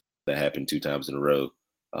that Kirby's that happened 2 times in a row.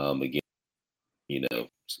 against,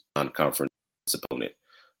 non-conference opponent.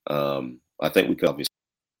 I think we could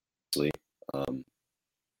obviously,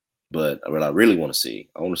 but what I really want to see,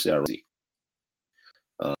 our Rosie.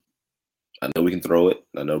 I know we can throw it.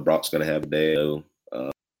 I know Brock's going to have a day. I know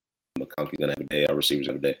McConkey's going to have a day. Our receivers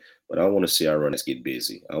have a day. But I want to see our runners get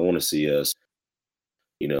busy. I want to see us,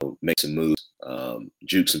 make some moves,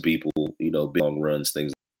 juke some people, big long runs,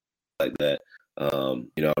 things like that. I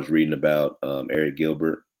was reading about Eric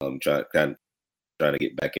Gilbert, trying to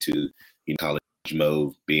get back into college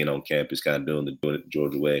mode, being on campus, kind of doing it the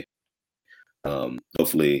Georgia way.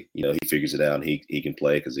 Hopefully, he figures it out and he can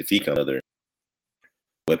play, because if he can, another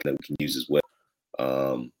weapon that we can use as well.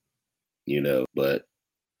 But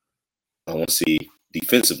I want to see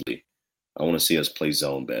defensively. I want to see us play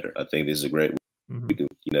zone better. I think this is a great way we can,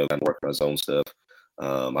 kind of work on our zone stuff.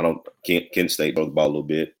 Kent State throw the ball a little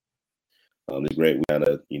bit. It's great. We kind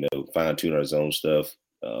of, fine tune our zone stuff,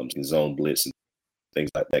 zone blitz and things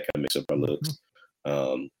like that, kind of mix up our looks.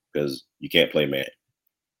 Because you can't play man.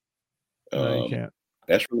 No, you can't.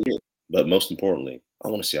 That's really it. But most importantly, I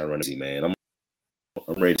want to see our run easy, man. I'm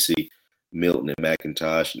ready to see Milton and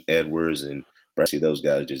McIntosh and Edwards and see those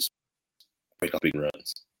guys just break off big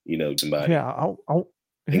runs. Somebody. Yeah, I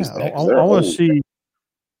want to see.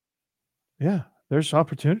 Yeah, there's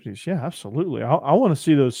opportunities. Yeah, absolutely. I want to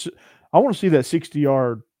see those. I want to see that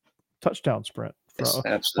 60-yard touchdown sprint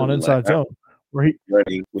on inside zone where he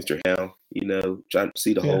ready with your hand. Trying to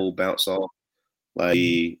see the whole bounce off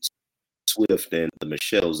like Swift and the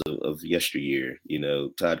Michelles of yesteryear.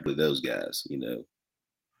 Tied with those guys. Just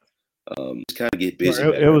kind of get busy.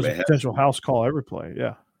 It was a potential house call every play.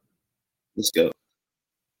 Yeah, let's go.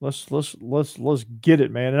 Let's get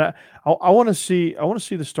it, man. And I want to see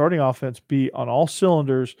the starting offense be on all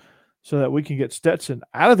cylinders, so that we can get Stetson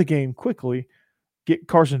out of the game quickly, get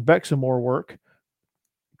Carson Beck some more work,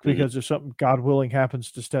 because if something, God willing,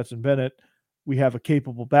 happens to Stetson Bennett, we have a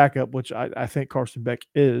capable backup, which I think Carson Beck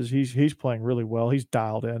is. He's playing really well. He's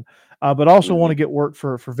dialed in. But also want to get work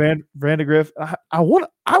for Vandegrift. I want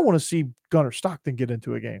to see Gunnar Stockton get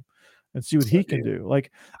into a game and see what he can do.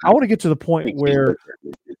 Like, I want to get to the point where,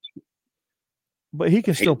 but he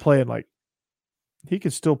can still play he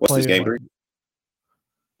can still play. What's this game?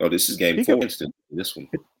 This is game 4. This one.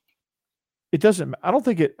 It doesn't. I don't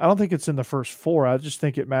think it's in the first 4. I just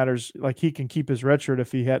think it matters. Like, he can keep his red shirt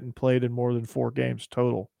if he hadn't played in more than 4 games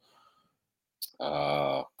total.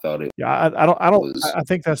 Thought it. Yeah, I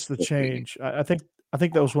think that's the change. I think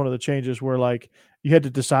that was one of the changes where, like, you had to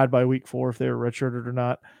decide by week 4 if they were redshirted or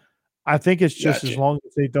not. I think it's just as long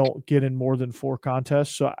as they don't get in more than 4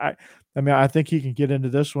 contests. So I think he can get into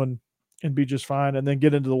this one and be just fine, and then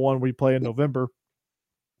get into the one we play in November.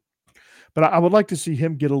 But I would like to see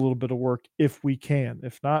him get a little bit of work if we can.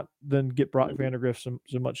 If not, then get Brock Vandegrift some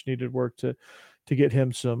much needed work to get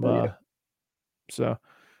him some. So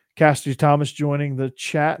Cassidy Thomas joining the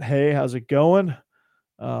chat. Hey, how's it going?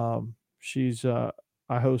 She's I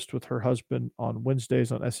host with her husband on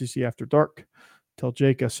Wednesdays on SEC After Dark. Tell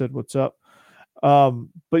Jake I said what's up.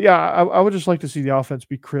 But yeah, I would just like to see the offense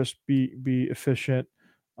be crisp, be efficient,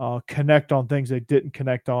 connect on things they didn't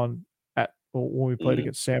connect on when we played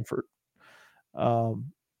against Samford. And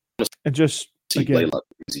just again, Blaylock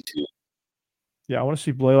busy too. Yeah, I want to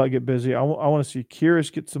see Blaylock get busy. I want to see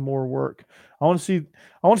Kyrus get some more work. I want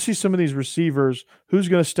to see some of these receivers. Who's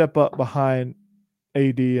going to step up behind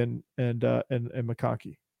AD and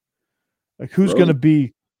McConkey? Like, who's going to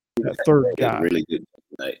be that third guy? Really good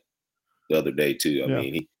night the other day too. I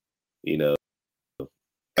mean, he,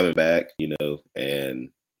 coming back, and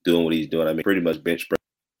doing what he's doing. I mean, pretty much bench press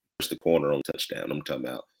the corner on touchdown. I'm talking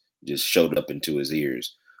about just showed up into his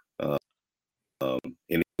ears. And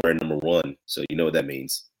he's wearing number 1, so you know what that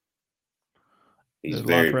means. He's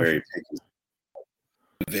very picky.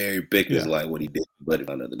 Very big is like what he did but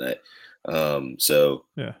the other night.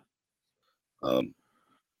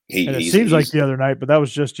 It seems like the other night, but that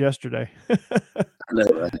was just yesterday. I know,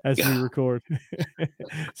 right? As we record.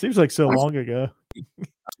 Seems like so long ago.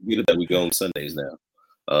 That we go on Sundays now.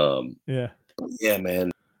 Yeah,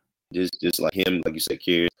 man. Just like him, like you said,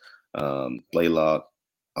 Kyrus, Blaylock,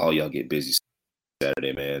 all y'all get busy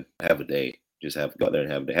Saturday, man. Have a day. Just go out there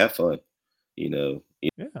and have a day. Have fun. Even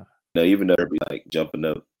though everybody like jumping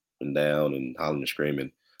up and down and hollering and screaming.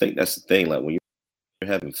 I think that's the thing. Like, when you're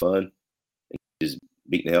having fun and just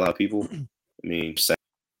beating the hell out of people, I mean,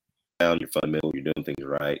 you're fundamental, you're doing things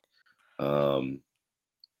right.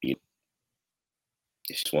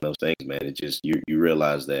 It's just one of those things, man. It just you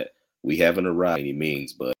realize that we haven't arrived by any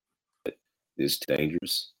means, but it's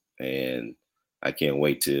dangerous, and I can't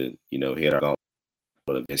wait to hit our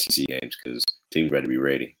of SEC games because teams better be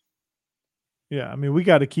ready. Yeah, I mean, we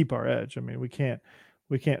got to keep our edge. I mean, we can't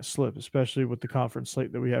slip, especially with the conference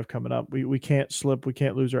slate that we have coming up. We can't slip. We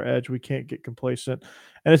can't lose our edge. We can't get complacent.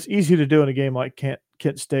 And it's easy to do in a game like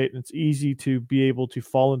Kent State. And it's easy to be able to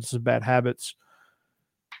fall into some bad habits,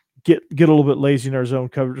 get a little bit lazy in our zone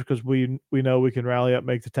coverage because we know we can rally up,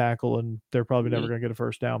 make the tackle, and they're probably never going to get a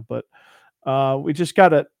first down. But we just got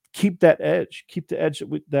to keep that edge, keep the edge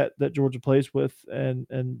that Georgia plays with and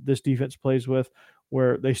this defense plays with,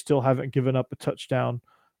 where they still haven't given up a touchdown.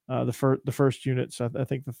 The first units, I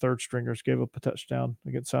think the third stringers gave up a touchdown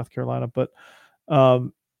against South Carolina, but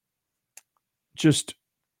just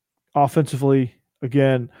offensively,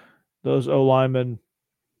 again, those O linemen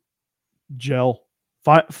gel.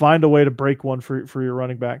 Find a way to break one for your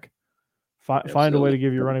running back. Find a way to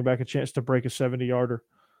give your running back a chance to break a 70-yarder.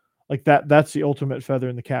 Like that. That's the ultimate feather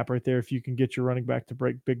in the cap right there. If you can get your running back to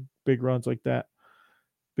break big runs like that,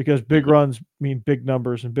 because big runs mean big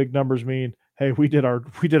numbers, and big numbers mean, hey, we did our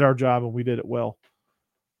job and we did it well.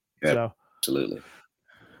 Yeah, so, absolutely.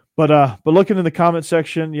 But looking in the comment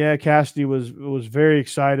section, yeah, Cassidy was very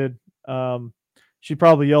excited. She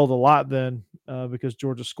probably yelled a lot then because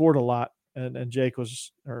Georgia scored a lot, and Jake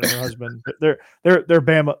was her husband. They're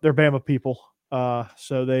Bama people.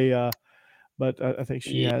 So they but I think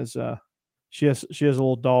she has a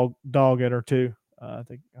little dog in her too. I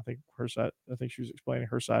think her side. I think she was explaining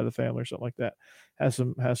her side of the family or something like that. Has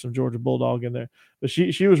some Georgia Bulldog in there, but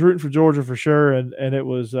she was rooting for Georgia for sure, and it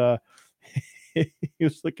was he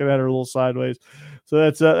was looking at her a little sideways.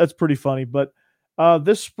 So that's pretty funny. But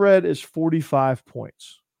this spread is 45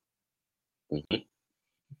 points. Mm-hmm.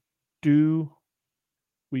 Do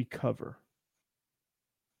we cover?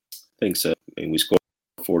 I think so. I mean, we scored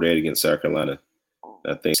 48 against South Carolina.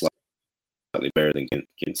 I think slightly better than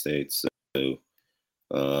Kent State. So they're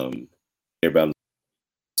about on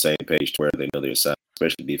the same page to where they know their side,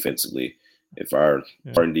 especially defensively. If our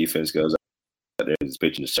defense goes out there and is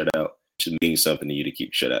pitching a shutout, it should mean something to you to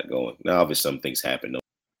keep shutout going. Now, obviously, some things happen. Don't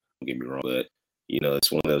get me wrong, but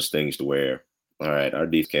it's one of those things to where, all right, our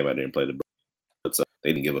defense came out there and played the but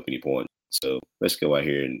they didn't give up any points. So let's go out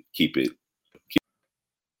here and keep it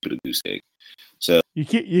a goose egg. So you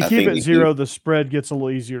keep it 0, the spread gets a little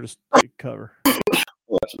easier to cover.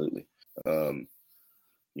 Oh, absolutely.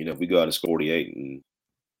 If we go out and score 48 and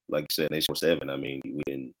like you said, they score 7, I mean, we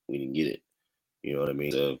didn't get it. You know what I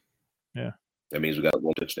mean? So yeah, that means we got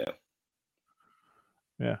 1 touchdown.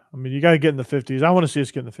 Yeah, I mean, you got to get in the 50s. I want to see us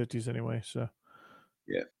get in the 50s anyway. So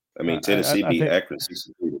yeah, I mean, Tennessee beat Akron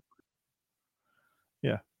 63.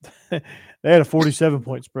 Yeah, they had a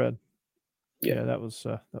 47-point spread. Yeah, that was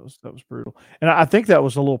brutal, and I think that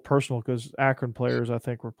was a little personal because Akron players, I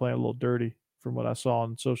think, were playing a little dirty from what I saw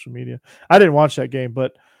on social media. I didn't watch that game,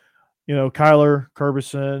 but Kyler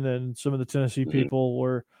Kerbyson and some of the Tennessee people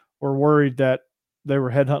were worried that they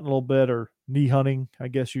were headhunting a little bit, or knee hunting, I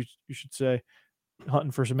guess you should say,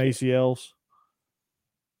 hunting for some ACLs.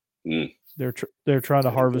 They're trying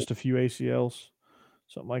to harvest a few ACLs,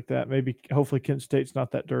 something like that. Maybe, hopefully, Kent State's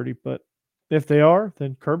not that dirty, but if they are,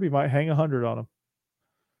 then Kirby might hang 100 on them.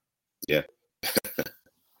 Yeah.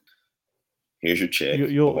 Here's your check.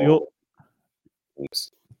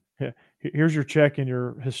 Yeah. Here's your check and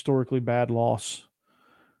your historically bad loss.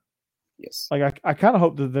 Yes. Like I kind of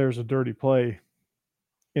hope that there's a dirty play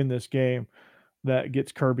in this game that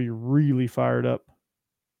gets Kirby really fired up.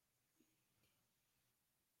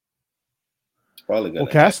 It's probably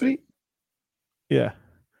gonna Cassidy. happen. Yeah.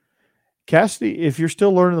 Cassidy, if you're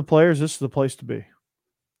still learning the players, this is the place to be.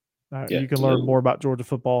 You can learn more about Georgia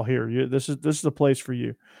football here. This is the place for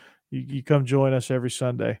you. You come join us every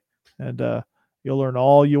Sunday, and you'll learn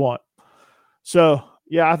all you want. So,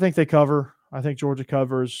 yeah, I think they cover. I think Georgia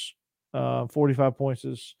covers. 45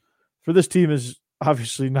 points for this team is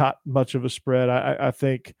obviously not much of a spread. I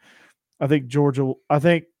think Georgia. I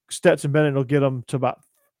think Stetson Bennett will get them to about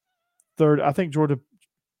 30. I think Georgia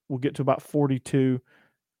will get to about 42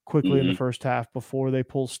 quickly in the first half before they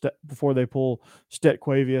pull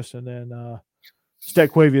Stetquavius and then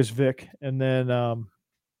Stetquavius Vic and then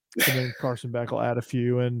Carson Beck will add a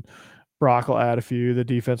few and Brock will add a few. The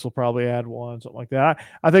defense will probably add one, something like that.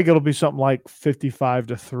 I think it'll be something like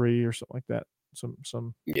 55-3 or something like that. Some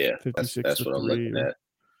 56 that's to what I'm 3 looking at.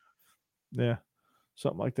 Yeah,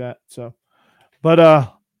 something like that. So,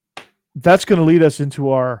 but that's going to lead us into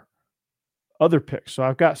our other picks. So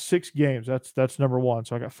I've got 6 games. That's number 1.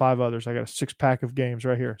 So I got 5 others. I got a 6-pack of games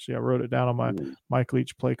right here. See, I wrote it down on my Mike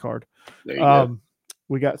Leach play card. There you go.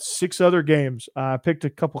 We got 6 other games. I picked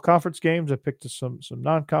a couple conference games. I picked some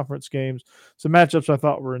non-conference games. Some matchups I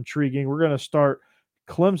thought were intriguing. We're going to start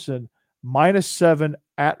Clemson -7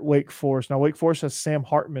 at Wake Forest. Now, Wake Forest has Sam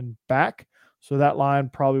Hartman back, so that line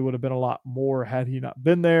probably would have been a lot more had he not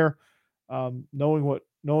been there. Knowing what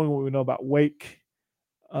we know about Wake,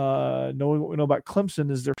 knowing what we know about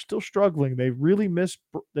Clemson, is they're still struggling. They really miss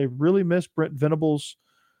Brent Venables.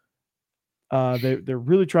 They're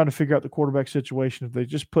really trying to figure out the quarterback situation. If they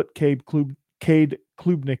just put Cade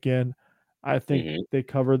Klubnik in, I think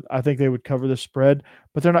they would cover the spread,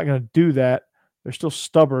 but they're not going to do that. They're still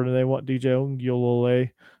stubborn and they want DJ Ongulale.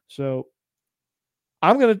 So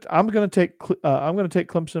I'm gonna take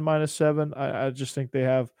Clemson -7. I just think they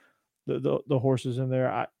have the horses in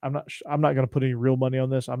there. I'm not going to put any real money on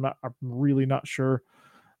this. I'm really not sure.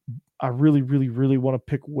 I really want to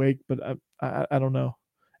pick Wake, but I don't know.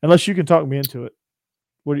 Unless you can talk me into it.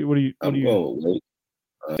 What do you? I'm going with Wake.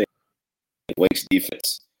 I think Wake's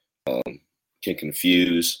defense can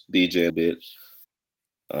confuse DJ a bit.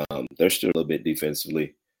 They're still a little bit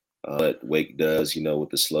defensively, but Wake does, with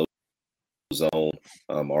the slow zone,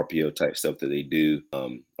 RPO type stuff that they do.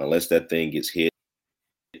 Unless that thing gets hit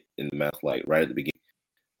in the mouth, like right at the beginning,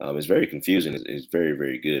 it's very confusing. It's very,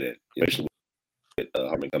 very good at, especially with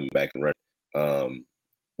Hartman coming back and running.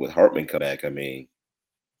 With Hartman coming back, I mean,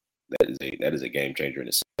 that is a game changer in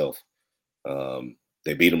itself.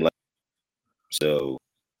 They beat him last, so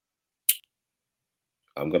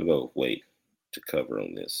I'm gonna go Wake to cover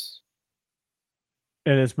on this.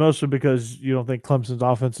 And it's mostly because you don't think Clemson's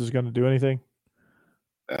offense is going to do anything?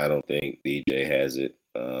 I don't think DJ has it.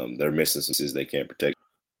 They're missing some pieces they can't protect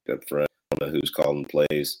up front. I don't know who's calling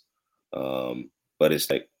plays. But it's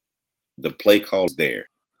like the play call is there.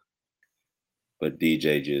 But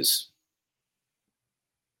DJ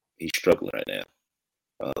he's struggling right now.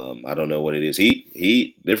 I don't know what it is.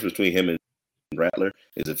 He difference between him and Rattler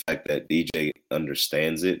is the fact that DJ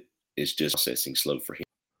understands it. It's just processing slow for him,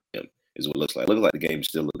 is what it looks like. It looks like the game's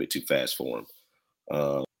still a little bit too fast for him.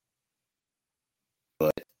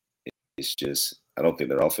 But it's just, I don't think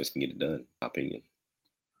their offense can get it done, in my opinion.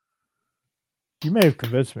 You may have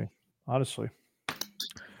convinced me, honestly.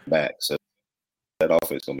 Back, so that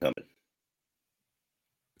offense going to be coming.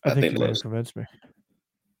 I think you may have convinced me.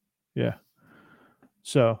 Yeah.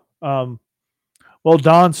 So, well,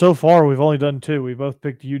 Don, so far we've only done 2. We both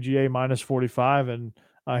picked UGA -45, and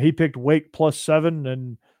he picked Wake +7,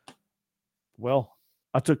 and well,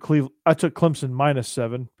 I took Clemson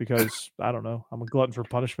 -7 because I don't know. I'm a glutton for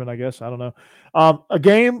punishment, I guess. I don't know. A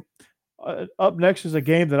game up next is a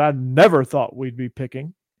game that I never thought we'd be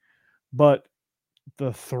picking, but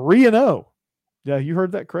the 3-0. Yeah, you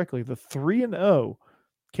heard that correctly. The 3-0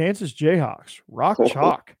 Kansas Jayhawks, Rock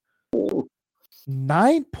Chalk,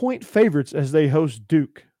 9-point favorites as they host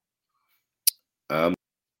Duke. I'm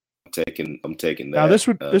taking that. Now this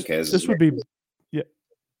would be. Yeah.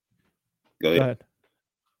 Go ahead.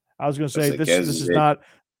 I was going to say this is not.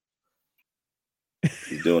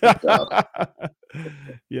 He's doing a job.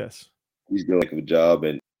 Yes. He's doing a job,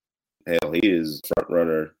 and hell, he is front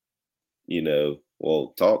runner.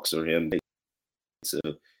 Talks are him. So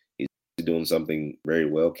he's doing something very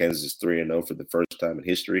well. Kansas is 3-0 for the first time in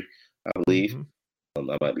history, I believe.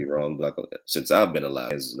 I might be wrong, but since I've been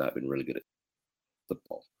alive, Kansas has not been really good at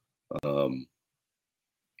football.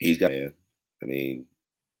 He's got, I mean,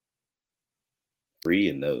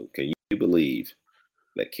 3-0. Can you believe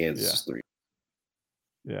that Kansas is 3?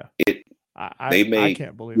 Yeah. They made I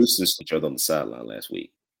can't believe nuisance to each other on the sideline last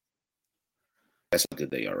week. That's how good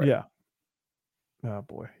they are, right? Yeah. Oh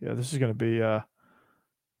boy. Yeah, this is going to be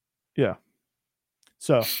yeah.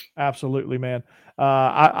 So, absolutely, man.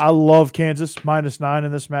 I love Kansas -9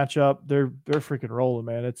 in this matchup. They're freaking rolling,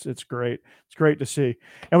 man. It's great. It's great to see.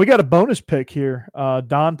 And we got a bonus pick here.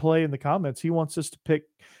 Don Play in the comments. He wants us to pick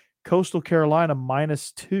Coastal Carolina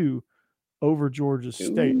 -2 over Georgia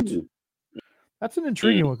State. Ooh. That's an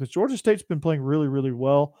intriguing one because Georgia State's been playing really, really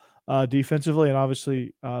well defensively, and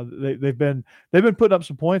obviously they've been putting up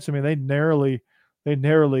some points. I mean, they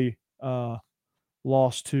narrowly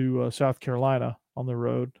lost to South Carolina on the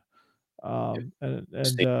road, and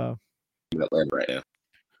Atlanta right now.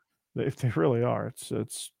 They really are.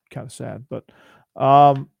 It's kind of sad, but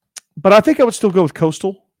I think I would still go with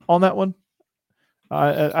Coastal on that one.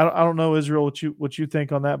 I don't know, Israel, what you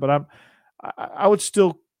think on that, but I would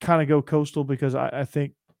still kind of go Coastal because I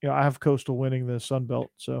think I have Coastal winning the Sun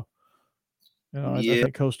Belt. So I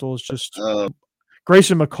think Coastal is just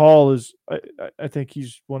Grayson McCall is. I think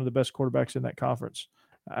he's one of the best quarterbacks in that conference.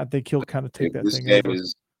 I think he'll kind of take that thing over.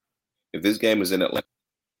 If this game is in Atlanta,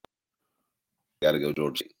 got to go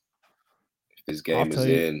Georgia. If this game is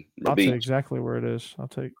in Myrtle I'll Beach, tell you exactly where it is. I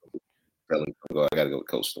got to go with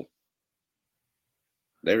Coastal.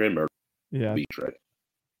 They're in Myrtle Beach, right?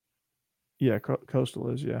 Yeah, Coastal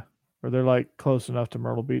is, yeah. Or they're like close enough to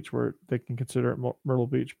Myrtle Beach where they can consider it Myrtle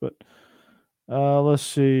Beach. But let's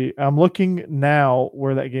see. I'm looking now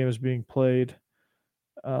where that game is being played.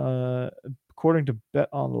 According to Bet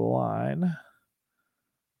Online,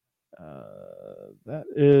 that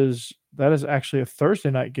is actually a Thursday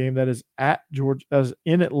night game. That is at Georgia, as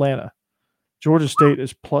in Atlanta. Georgia State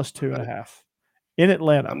is plus 2.5 in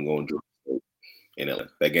Atlanta. I'm going Georgia State in Atlanta.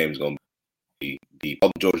 That game's going to be deep. All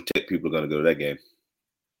the Georgia Tech people are going to go to that game.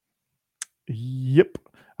 Yep.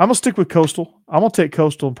 I'm going to stick with Coastal. I'm going to take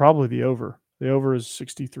Coastal and probably the over. The over is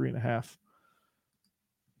 63.5.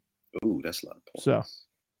 Ooh, that's a lot of points. So,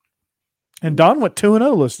 and Don went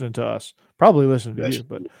 2-0 listening to us. Probably listening to you,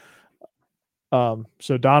 but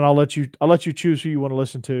so Don, I'll let you choose who you want to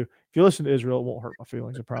listen to. If you listen to Israel, it won't hurt my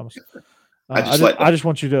feelings. I promise. I just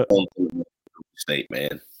want you to State,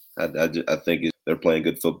 man. I think they're playing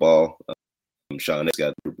good football. Sean has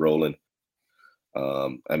got it rolling.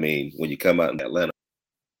 I mean, when you come out in Atlanta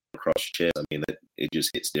across your chest, I mean, it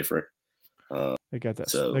just hits different. They got that.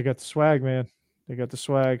 So, they got the swag, man. They got the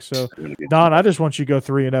swag. So, Don, I just want you to go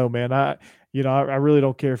 3-0, man. I really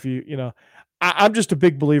don't care if I'm just a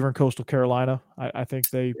big believer in Coastal Carolina. I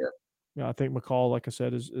think I think McCall, like I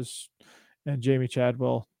said, is and Jamie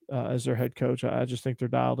Chadwell as their head coach. I just think they're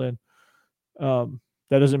dialed in.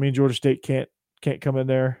 That doesn't mean Georgia State can't come in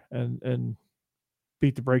there and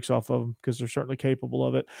beat the brakes off of them, because they're certainly capable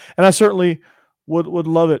of it. And I certainly would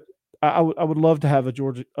love it. I would love to have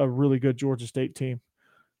a really good Georgia State team.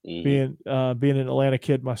 Being an Atlanta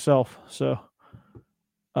kid myself, so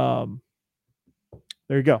there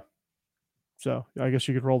you go. So I guess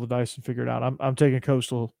you could roll the dice and figure it out. I'm taking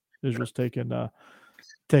Coastal. Israel's taking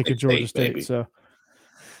Georgia State. Baby. So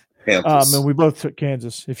and we both took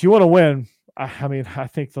Kansas. If you want to win, I mean, I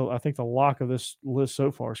think the lock of this list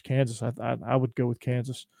so far is Kansas. I would go with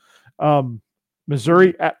Kansas.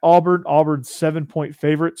 Missouri at Auburn. Auburn's 7-point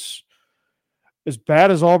favorites. As bad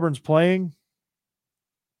as Auburn's playing,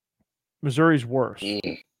 Missouri's worse.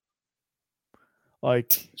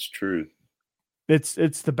 Like, it's true.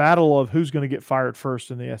 It's the battle of who's going to get fired first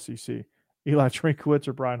in the SEC. Eli Trinkowitz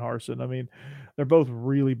or Brian Harsin. I mean, they're both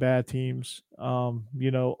really bad teams.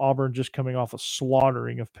 Auburn just coming off a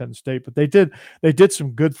slaughtering of Penn State, but they did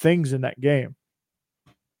some good things in that game.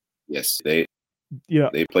 Yes, they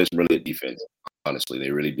played some really good defense. Honestly, they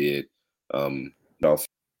really did.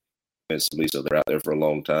 Offensively, so they're out there for a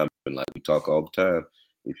long time. And like we talk all the time,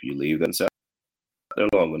 if you leave them out there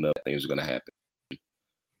long enough, things are going to happen.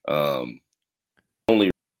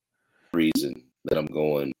 Only reason that I'm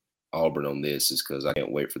going Auburn on this is because I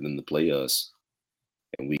can't wait for them to play us,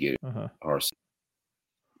 and we get Harsin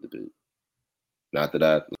the boot. Not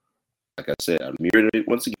that like I said, I'm mirrored it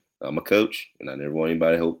once again. I'm a coach, and I never want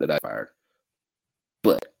anybody to hope that I fired.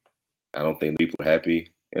 But I don't think people are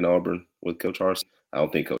happy in Auburn with Coach Harsin. I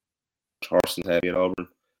don't think Coach Harsin's happy at Auburn,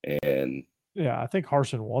 and I think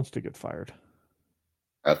Harsin wants to get fired.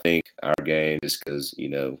 I think our game is because we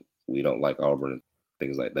don't like Auburn and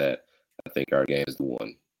things like that. I think our game is the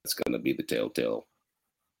one that's going to be the telltale.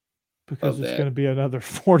 Because it's going to be another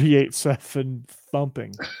 48-7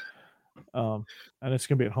 thumping. And it's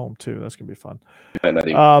going to be at home too. That's going to be fun.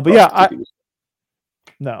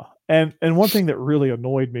 No. And one thing that really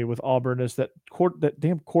annoyed me with Auburn is that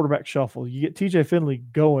damn quarterback shuffle. You get TJ Finley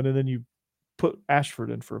going, and then you put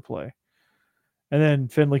Ashford in for a play. And then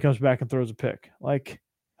Finley comes back and throws a pick. Like,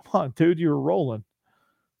 come on, dude, you were rolling.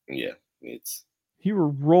 Yeah, you were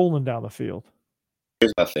rolling down the field.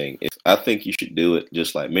 Here's my thing. I think you should do it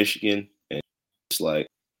just like Michigan and just like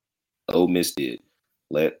Ole Miss did.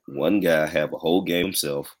 Let one guy have a whole game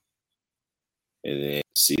himself, and then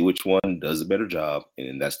see which one does a better job, and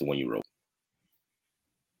then that's the one you roll.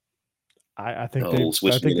 I think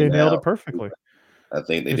they nailed it perfectly. I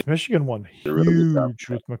think they did. Michigan won huge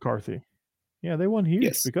with McCarthy. Yeah, they won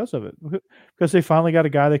huge because of it. Because they finally got a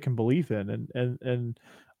guy they can believe in. And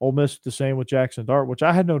Ole Miss the same with Jackson Dart, which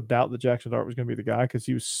I had no doubt that Jackson Dart was going to be the guy because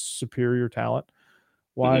he was superior talent.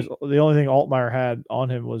 Wise, the only thing Altmaier had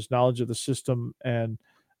on him was knowledge of the system, and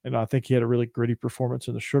I think he had a really gritty performance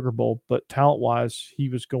in the Sugar Bowl. But talent-wise, he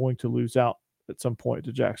was going to lose out at some point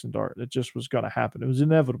to Jackson Dart. It just was going to happen. It was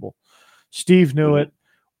inevitable. Steve knew it.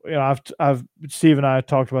 Steve and I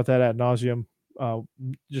talked about that ad nauseum.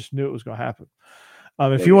 Just knew it was going to happen.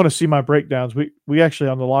 If you want to see my breakdowns, we actually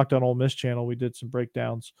on the Locked On Ole Miss channel, we did some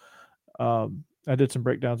breakdowns. I did some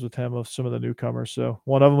breakdowns with him of some of the newcomers. So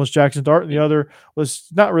one of them was Jackson Dart, and the other was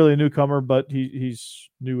not really a newcomer, but he's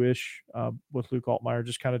newish with Luke Altmaier,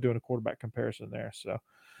 just kind of doing a quarterback comparison there. So,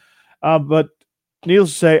 but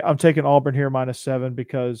needless to say, I'm taking Auburn here -7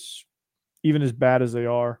 because even as bad as they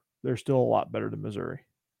are, they're still a lot better than Missouri.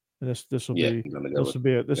 And this will be a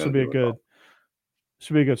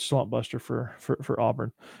good slump buster for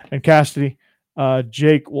Auburn. And Cassidy,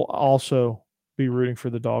 Jake will also be rooting for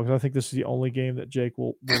the Dogs. I think this is the only game that Jake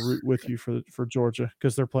will root with you for Georgia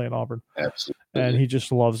because they're playing Auburn. Absolutely. And he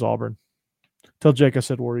just loves Auburn. Tell Jake I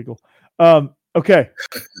said War Eagle. Okay.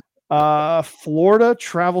 Florida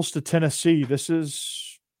travels to Tennessee. This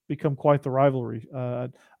has become quite the rivalry.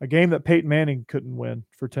 A game that Peyton Manning couldn't win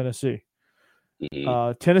for Tennessee.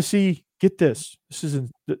 Mm-hmm. Tennessee, get this. This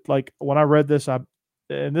isn't like when I read this,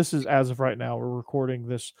 and this is as of right now. We're recording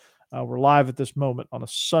this. We're live at this moment on a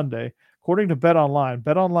Sunday. According to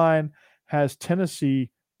BetOnline has Tennessee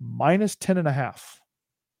minus 10.5.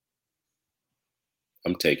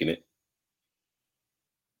 I'm taking it.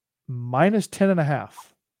 Minus 10.5.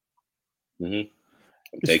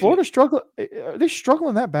 Mm-hmm. Is Florida struggling? Are they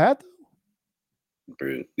struggling that bad?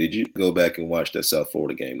 Bro, did you go back and watch that South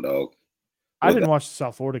Florida game, dog? I didn't watch the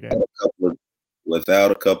South Florida game.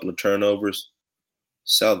 Without a couple of turnovers,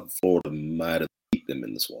 South Florida might have beat them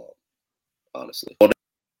in the Swamp. Honestly, they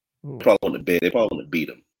probably want to beat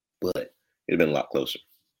them, but it'd been a lot closer.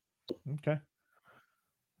 Okay.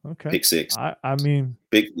 Pick six. I mean,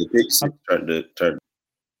 pick six turned.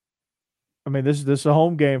 I mean, this is a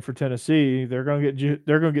home game for Tennessee. They're gonna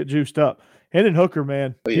get juiced up. Hendon Hooker,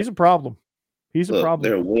 man, he's a problem. He's a problem.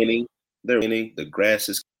 They're winning. The grass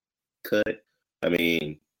is cut. I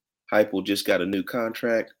mean, Heupel just got a new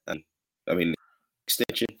contract. I mean,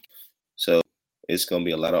 extension. So it's going to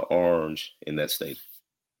be a lot of orange in that state.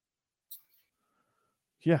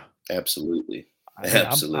 Yeah. Absolutely.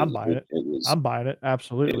 Absolutely. I'm buying it. I'm buying it.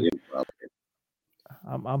 Absolutely.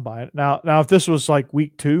 I'm buying it. Now, if this was like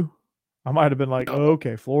week 2, I might have been like,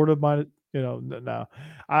 okay, Florida might, no.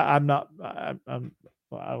 I'm not. I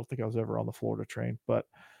don't think I was ever on the Florida train, but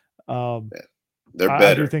they're better.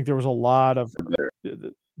 I do think there was a lot of.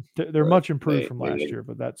 They're much improved from last year,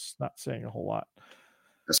 but that's not saying a whole lot.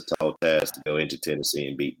 That's a tall task to go into Tennessee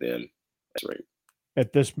and beat them. That's right.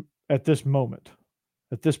 At this moment,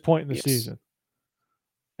 at this point in the season,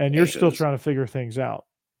 and you're still trying to figure things out.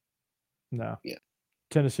 No. Yeah.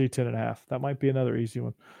 Tennessee 10.5. That might be another easy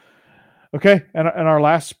one. Okay, and our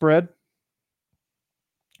last spread.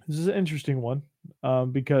 This is an interesting one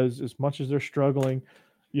because as much as they're struggling,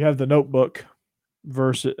 you have the Notebook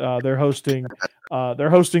versus they're hosting the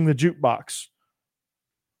Jukebox.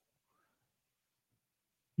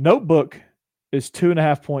 Notebook is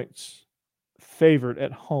 2.5 points favored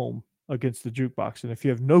at home against the Jukebox, and if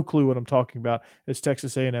you have no clue what I'm talking about, it's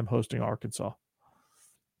Texas A&M hosting Arkansas.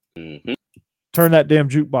 Mm-hmm. Turn that damn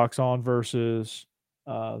Jukebox on versus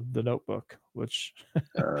the Notebook, which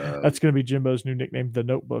that's going to be Jimbo's new nickname, the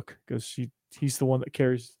Notebook, because he's the one that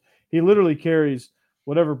carries. He literally carries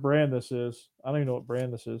whatever brand this is. I don't even know what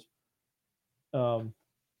brand this is.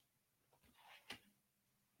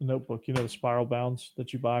 Notebook, the spiral bounds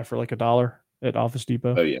that you buy for like $1 at Office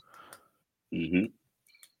Depot. Oh yeah. Mm-hmm.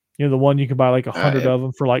 The one you can buy like 100 of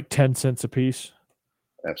them for like 10 cents a piece.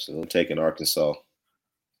 Absolutely, I'm taking Arkansas.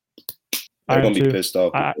 They're going to be pissed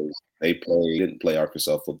off because they didn't play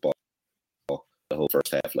Arkansas football the whole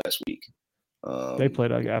first half last week. They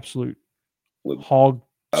played like absolute hog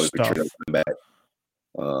stuff. Back.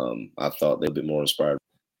 I thought they were a bit more inspired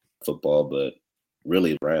football, but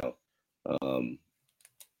really around.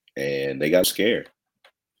 And they got scared.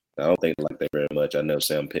 I don't think they like that very much. I know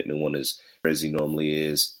Sam Pittman won as he normally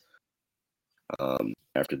is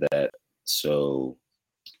after that. So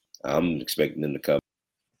I'm expecting them to come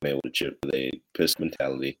in with a chip with a pistol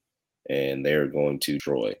mentality, and they're going to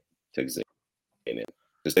Troy, Texas A&M.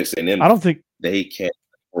 Because Texas A&M, I don't think they can't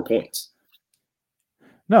score points.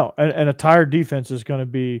 No, and a tired defense is going to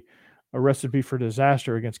be a recipe for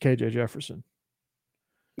disaster against KJ Jefferson.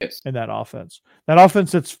 Yes. In that offense. That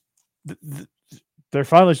offense, they're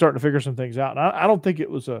finally starting to figure some things out. And I don't think it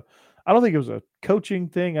was a coaching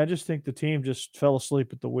thing. I just think the team just fell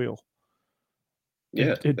asleep at the wheel.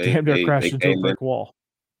 Yeah. It damn near crashed into a brick wall.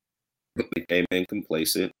 They came in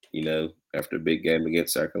complacent, after a big game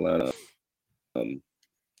against South Carolina.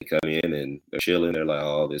 They come in and they're chilling. They're like,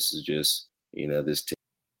 oh, this is just, this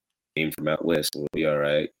team from out west will be all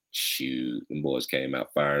right. Shoot, them boys came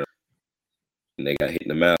out firing. And they got hitting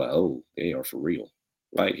them out. Like, oh, they are for real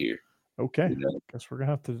right here. Okay. Guess we're going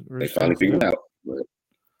to have to. They finally figured it out. But,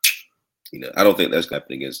 I don't think that's going to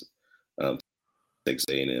happen against Texas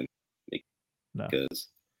A&M. Because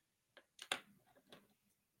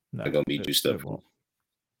they're going to beat you stuff.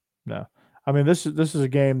 No. I mean, this is a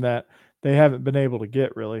game that they haven't been able to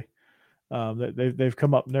get really. They've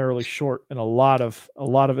come up narrowly short in a lot of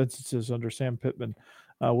instances under Sam Pittman.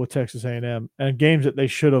 with Texas A&M, and games that they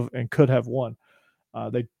should have and could have won.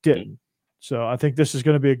 They didn't. So I think this is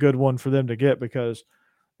going to be a good one for them to get because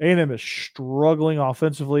A&M is struggling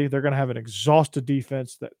offensively. They're going to have an exhausted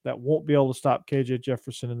defense that won't be able to stop KJ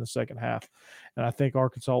Jefferson in the second half. And I think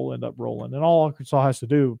Arkansas will end up rolling. And all Arkansas has to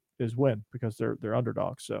do is win because they're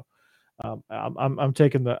underdogs. So I'm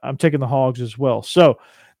taking the Hogs as well. So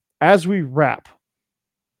as we wrap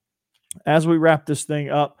this thing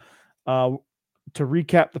up, to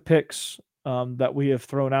recap the picks that we have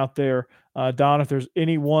thrown out there, Don, if there's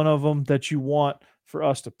any one of them that you want for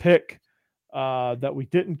us to pick that we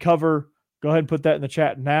didn't cover, go ahead and put that in the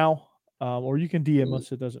chat now, or you can DM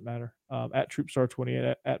us. It doesn't matter. At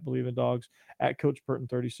TroopStar28, at Believe in Dogs, at Coach Burton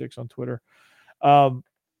 36 on Twitter. UGA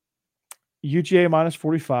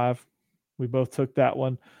 -45. We both took that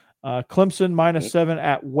one. Clemson -7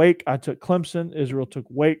 at Wake. I took Clemson. Israel took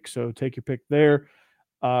Wake. So take your pick there.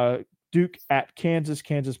 Duke at Kansas.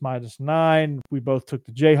 Kansas -9. We both took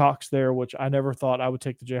the Jayhawks there, which I never thought I would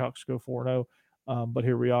take the Jayhawks to go 4-0. But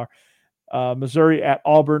here we are. Missouri at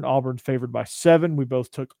Auburn. Auburn favored by 7. We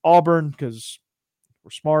both took Auburn because we're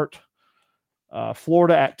smart.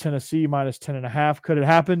 Florida at Tennessee -10.5. Could it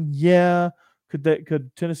happen? Yeah.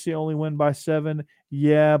 Could Tennessee only win by 7?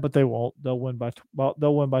 Yeah, but they won't. They'll win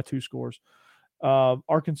by 2 scores.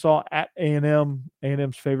 Arkansas at A&M.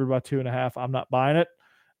 A&M's favored by 2.5. I'm not buying it.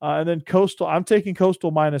 And then Coastal. I'm taking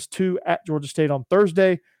Coastal -2 at Georgia State on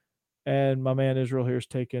Thursday, and my man Israel here is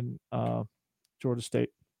taking Georgia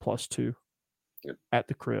State +2 at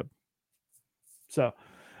the crib. So,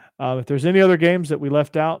 if there's any other games that we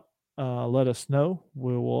left out, let us know.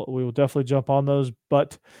 We will definitely jump on those.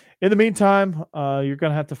 But in the meantime, you're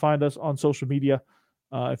going to have to find us on social media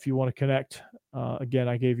if you want to connect. Again,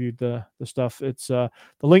 I gave you the stuff. It's the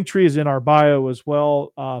link tree is in our bio as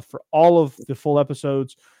well for all of the full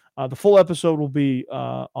episodes. The full episode will be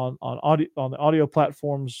on the audio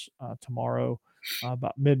platforms tomorrow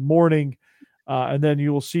about mid-morning. And then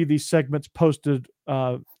you will see these segments posted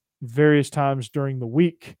various times during the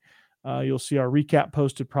week. You'll see our recap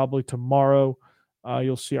posted probably tomorrow.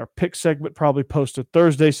 You'll see our pick segment probably posted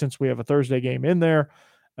Thursday since we have a Thursday game in there.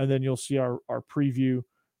 And then you'll see our preview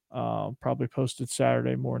probably posted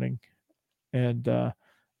Saturday morning. And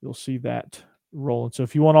you'll see that rolling. So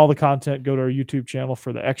if you want all the content, go to our YouTube channel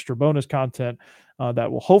for the extra bonus content that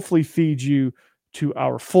will hopefully feed you to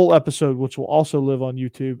our full episode, which will also live on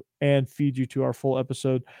YouTube and feed you to our full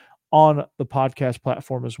episode on the podcast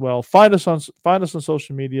platform as well. Find us on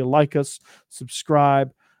social media, like us,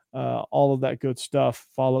 subscribe, all of that good stuff.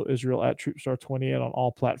 Follow Israel at TroopStar28 on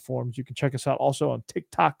all platforms. You can check us out also on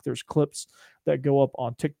TikTok. There's clips that go up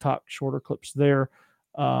on TikTok, shorter clips there.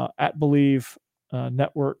 At Believe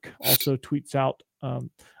Network also tweets out.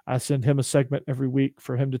 I send him a segment every week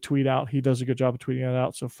for him to tweet out. He does a good job of tweeting it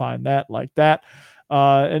out. So find that, like that,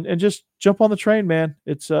 and just jump on the train, man.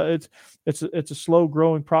 It's a slow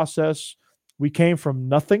growing process. We came from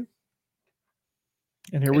nothing,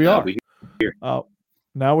 and here we are.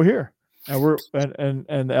 Now we're here,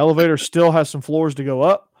 and the elevator still has some floors to go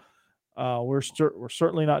up. We're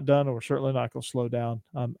certainly not done, and we're certainly not going to slow down.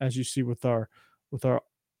 As you see with our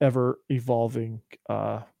ever evolving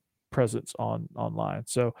presence online.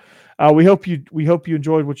 So we hope you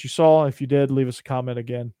enjoyed what you saw. If you did, leave us a comment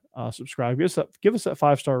again, subscribe, give us that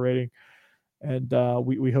 5-star rating, and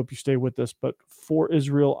we hope you stay with us. But for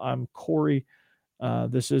Israel, I'm Corey.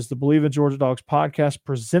 This is the Believe in Georgia Dogs podcast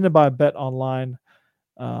presented by Bet Online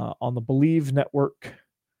on the Believe Network.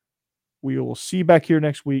 We will see you back here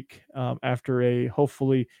next week after a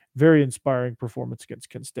hopefully very inspiring performance against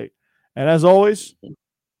Kent State. And as always,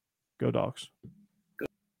 go Dogs.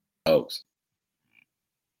 Dogs.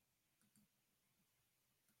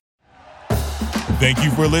 Thank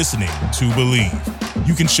you for listening to Believe.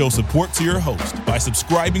 You can show support to your host by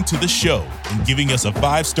subscribing to the show and giving us a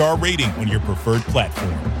 5-star rating on your preferred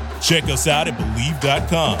platform. Check us out at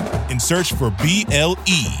Believe.com and search for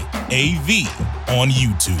BLEAV on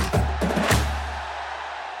YouTube.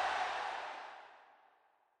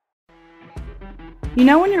 You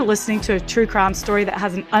know when you're listening to a true crime story that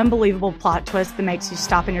has an unbelievable plot twist that makes you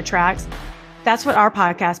stop in your tracks? That's what our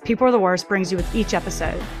podcast, People Are the Worst, brings you with each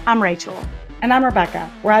episode. I'm Rachel. And I'm Rebecca.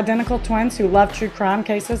 We're identical twins who love true crime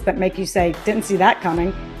cases that make you say, didn't see that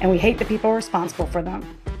coming, and we hate the people responsible for them.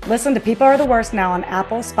 Listen to People Are the Worst now on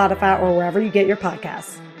Apple, Spotify, or wherever you get your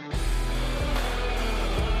podcasts.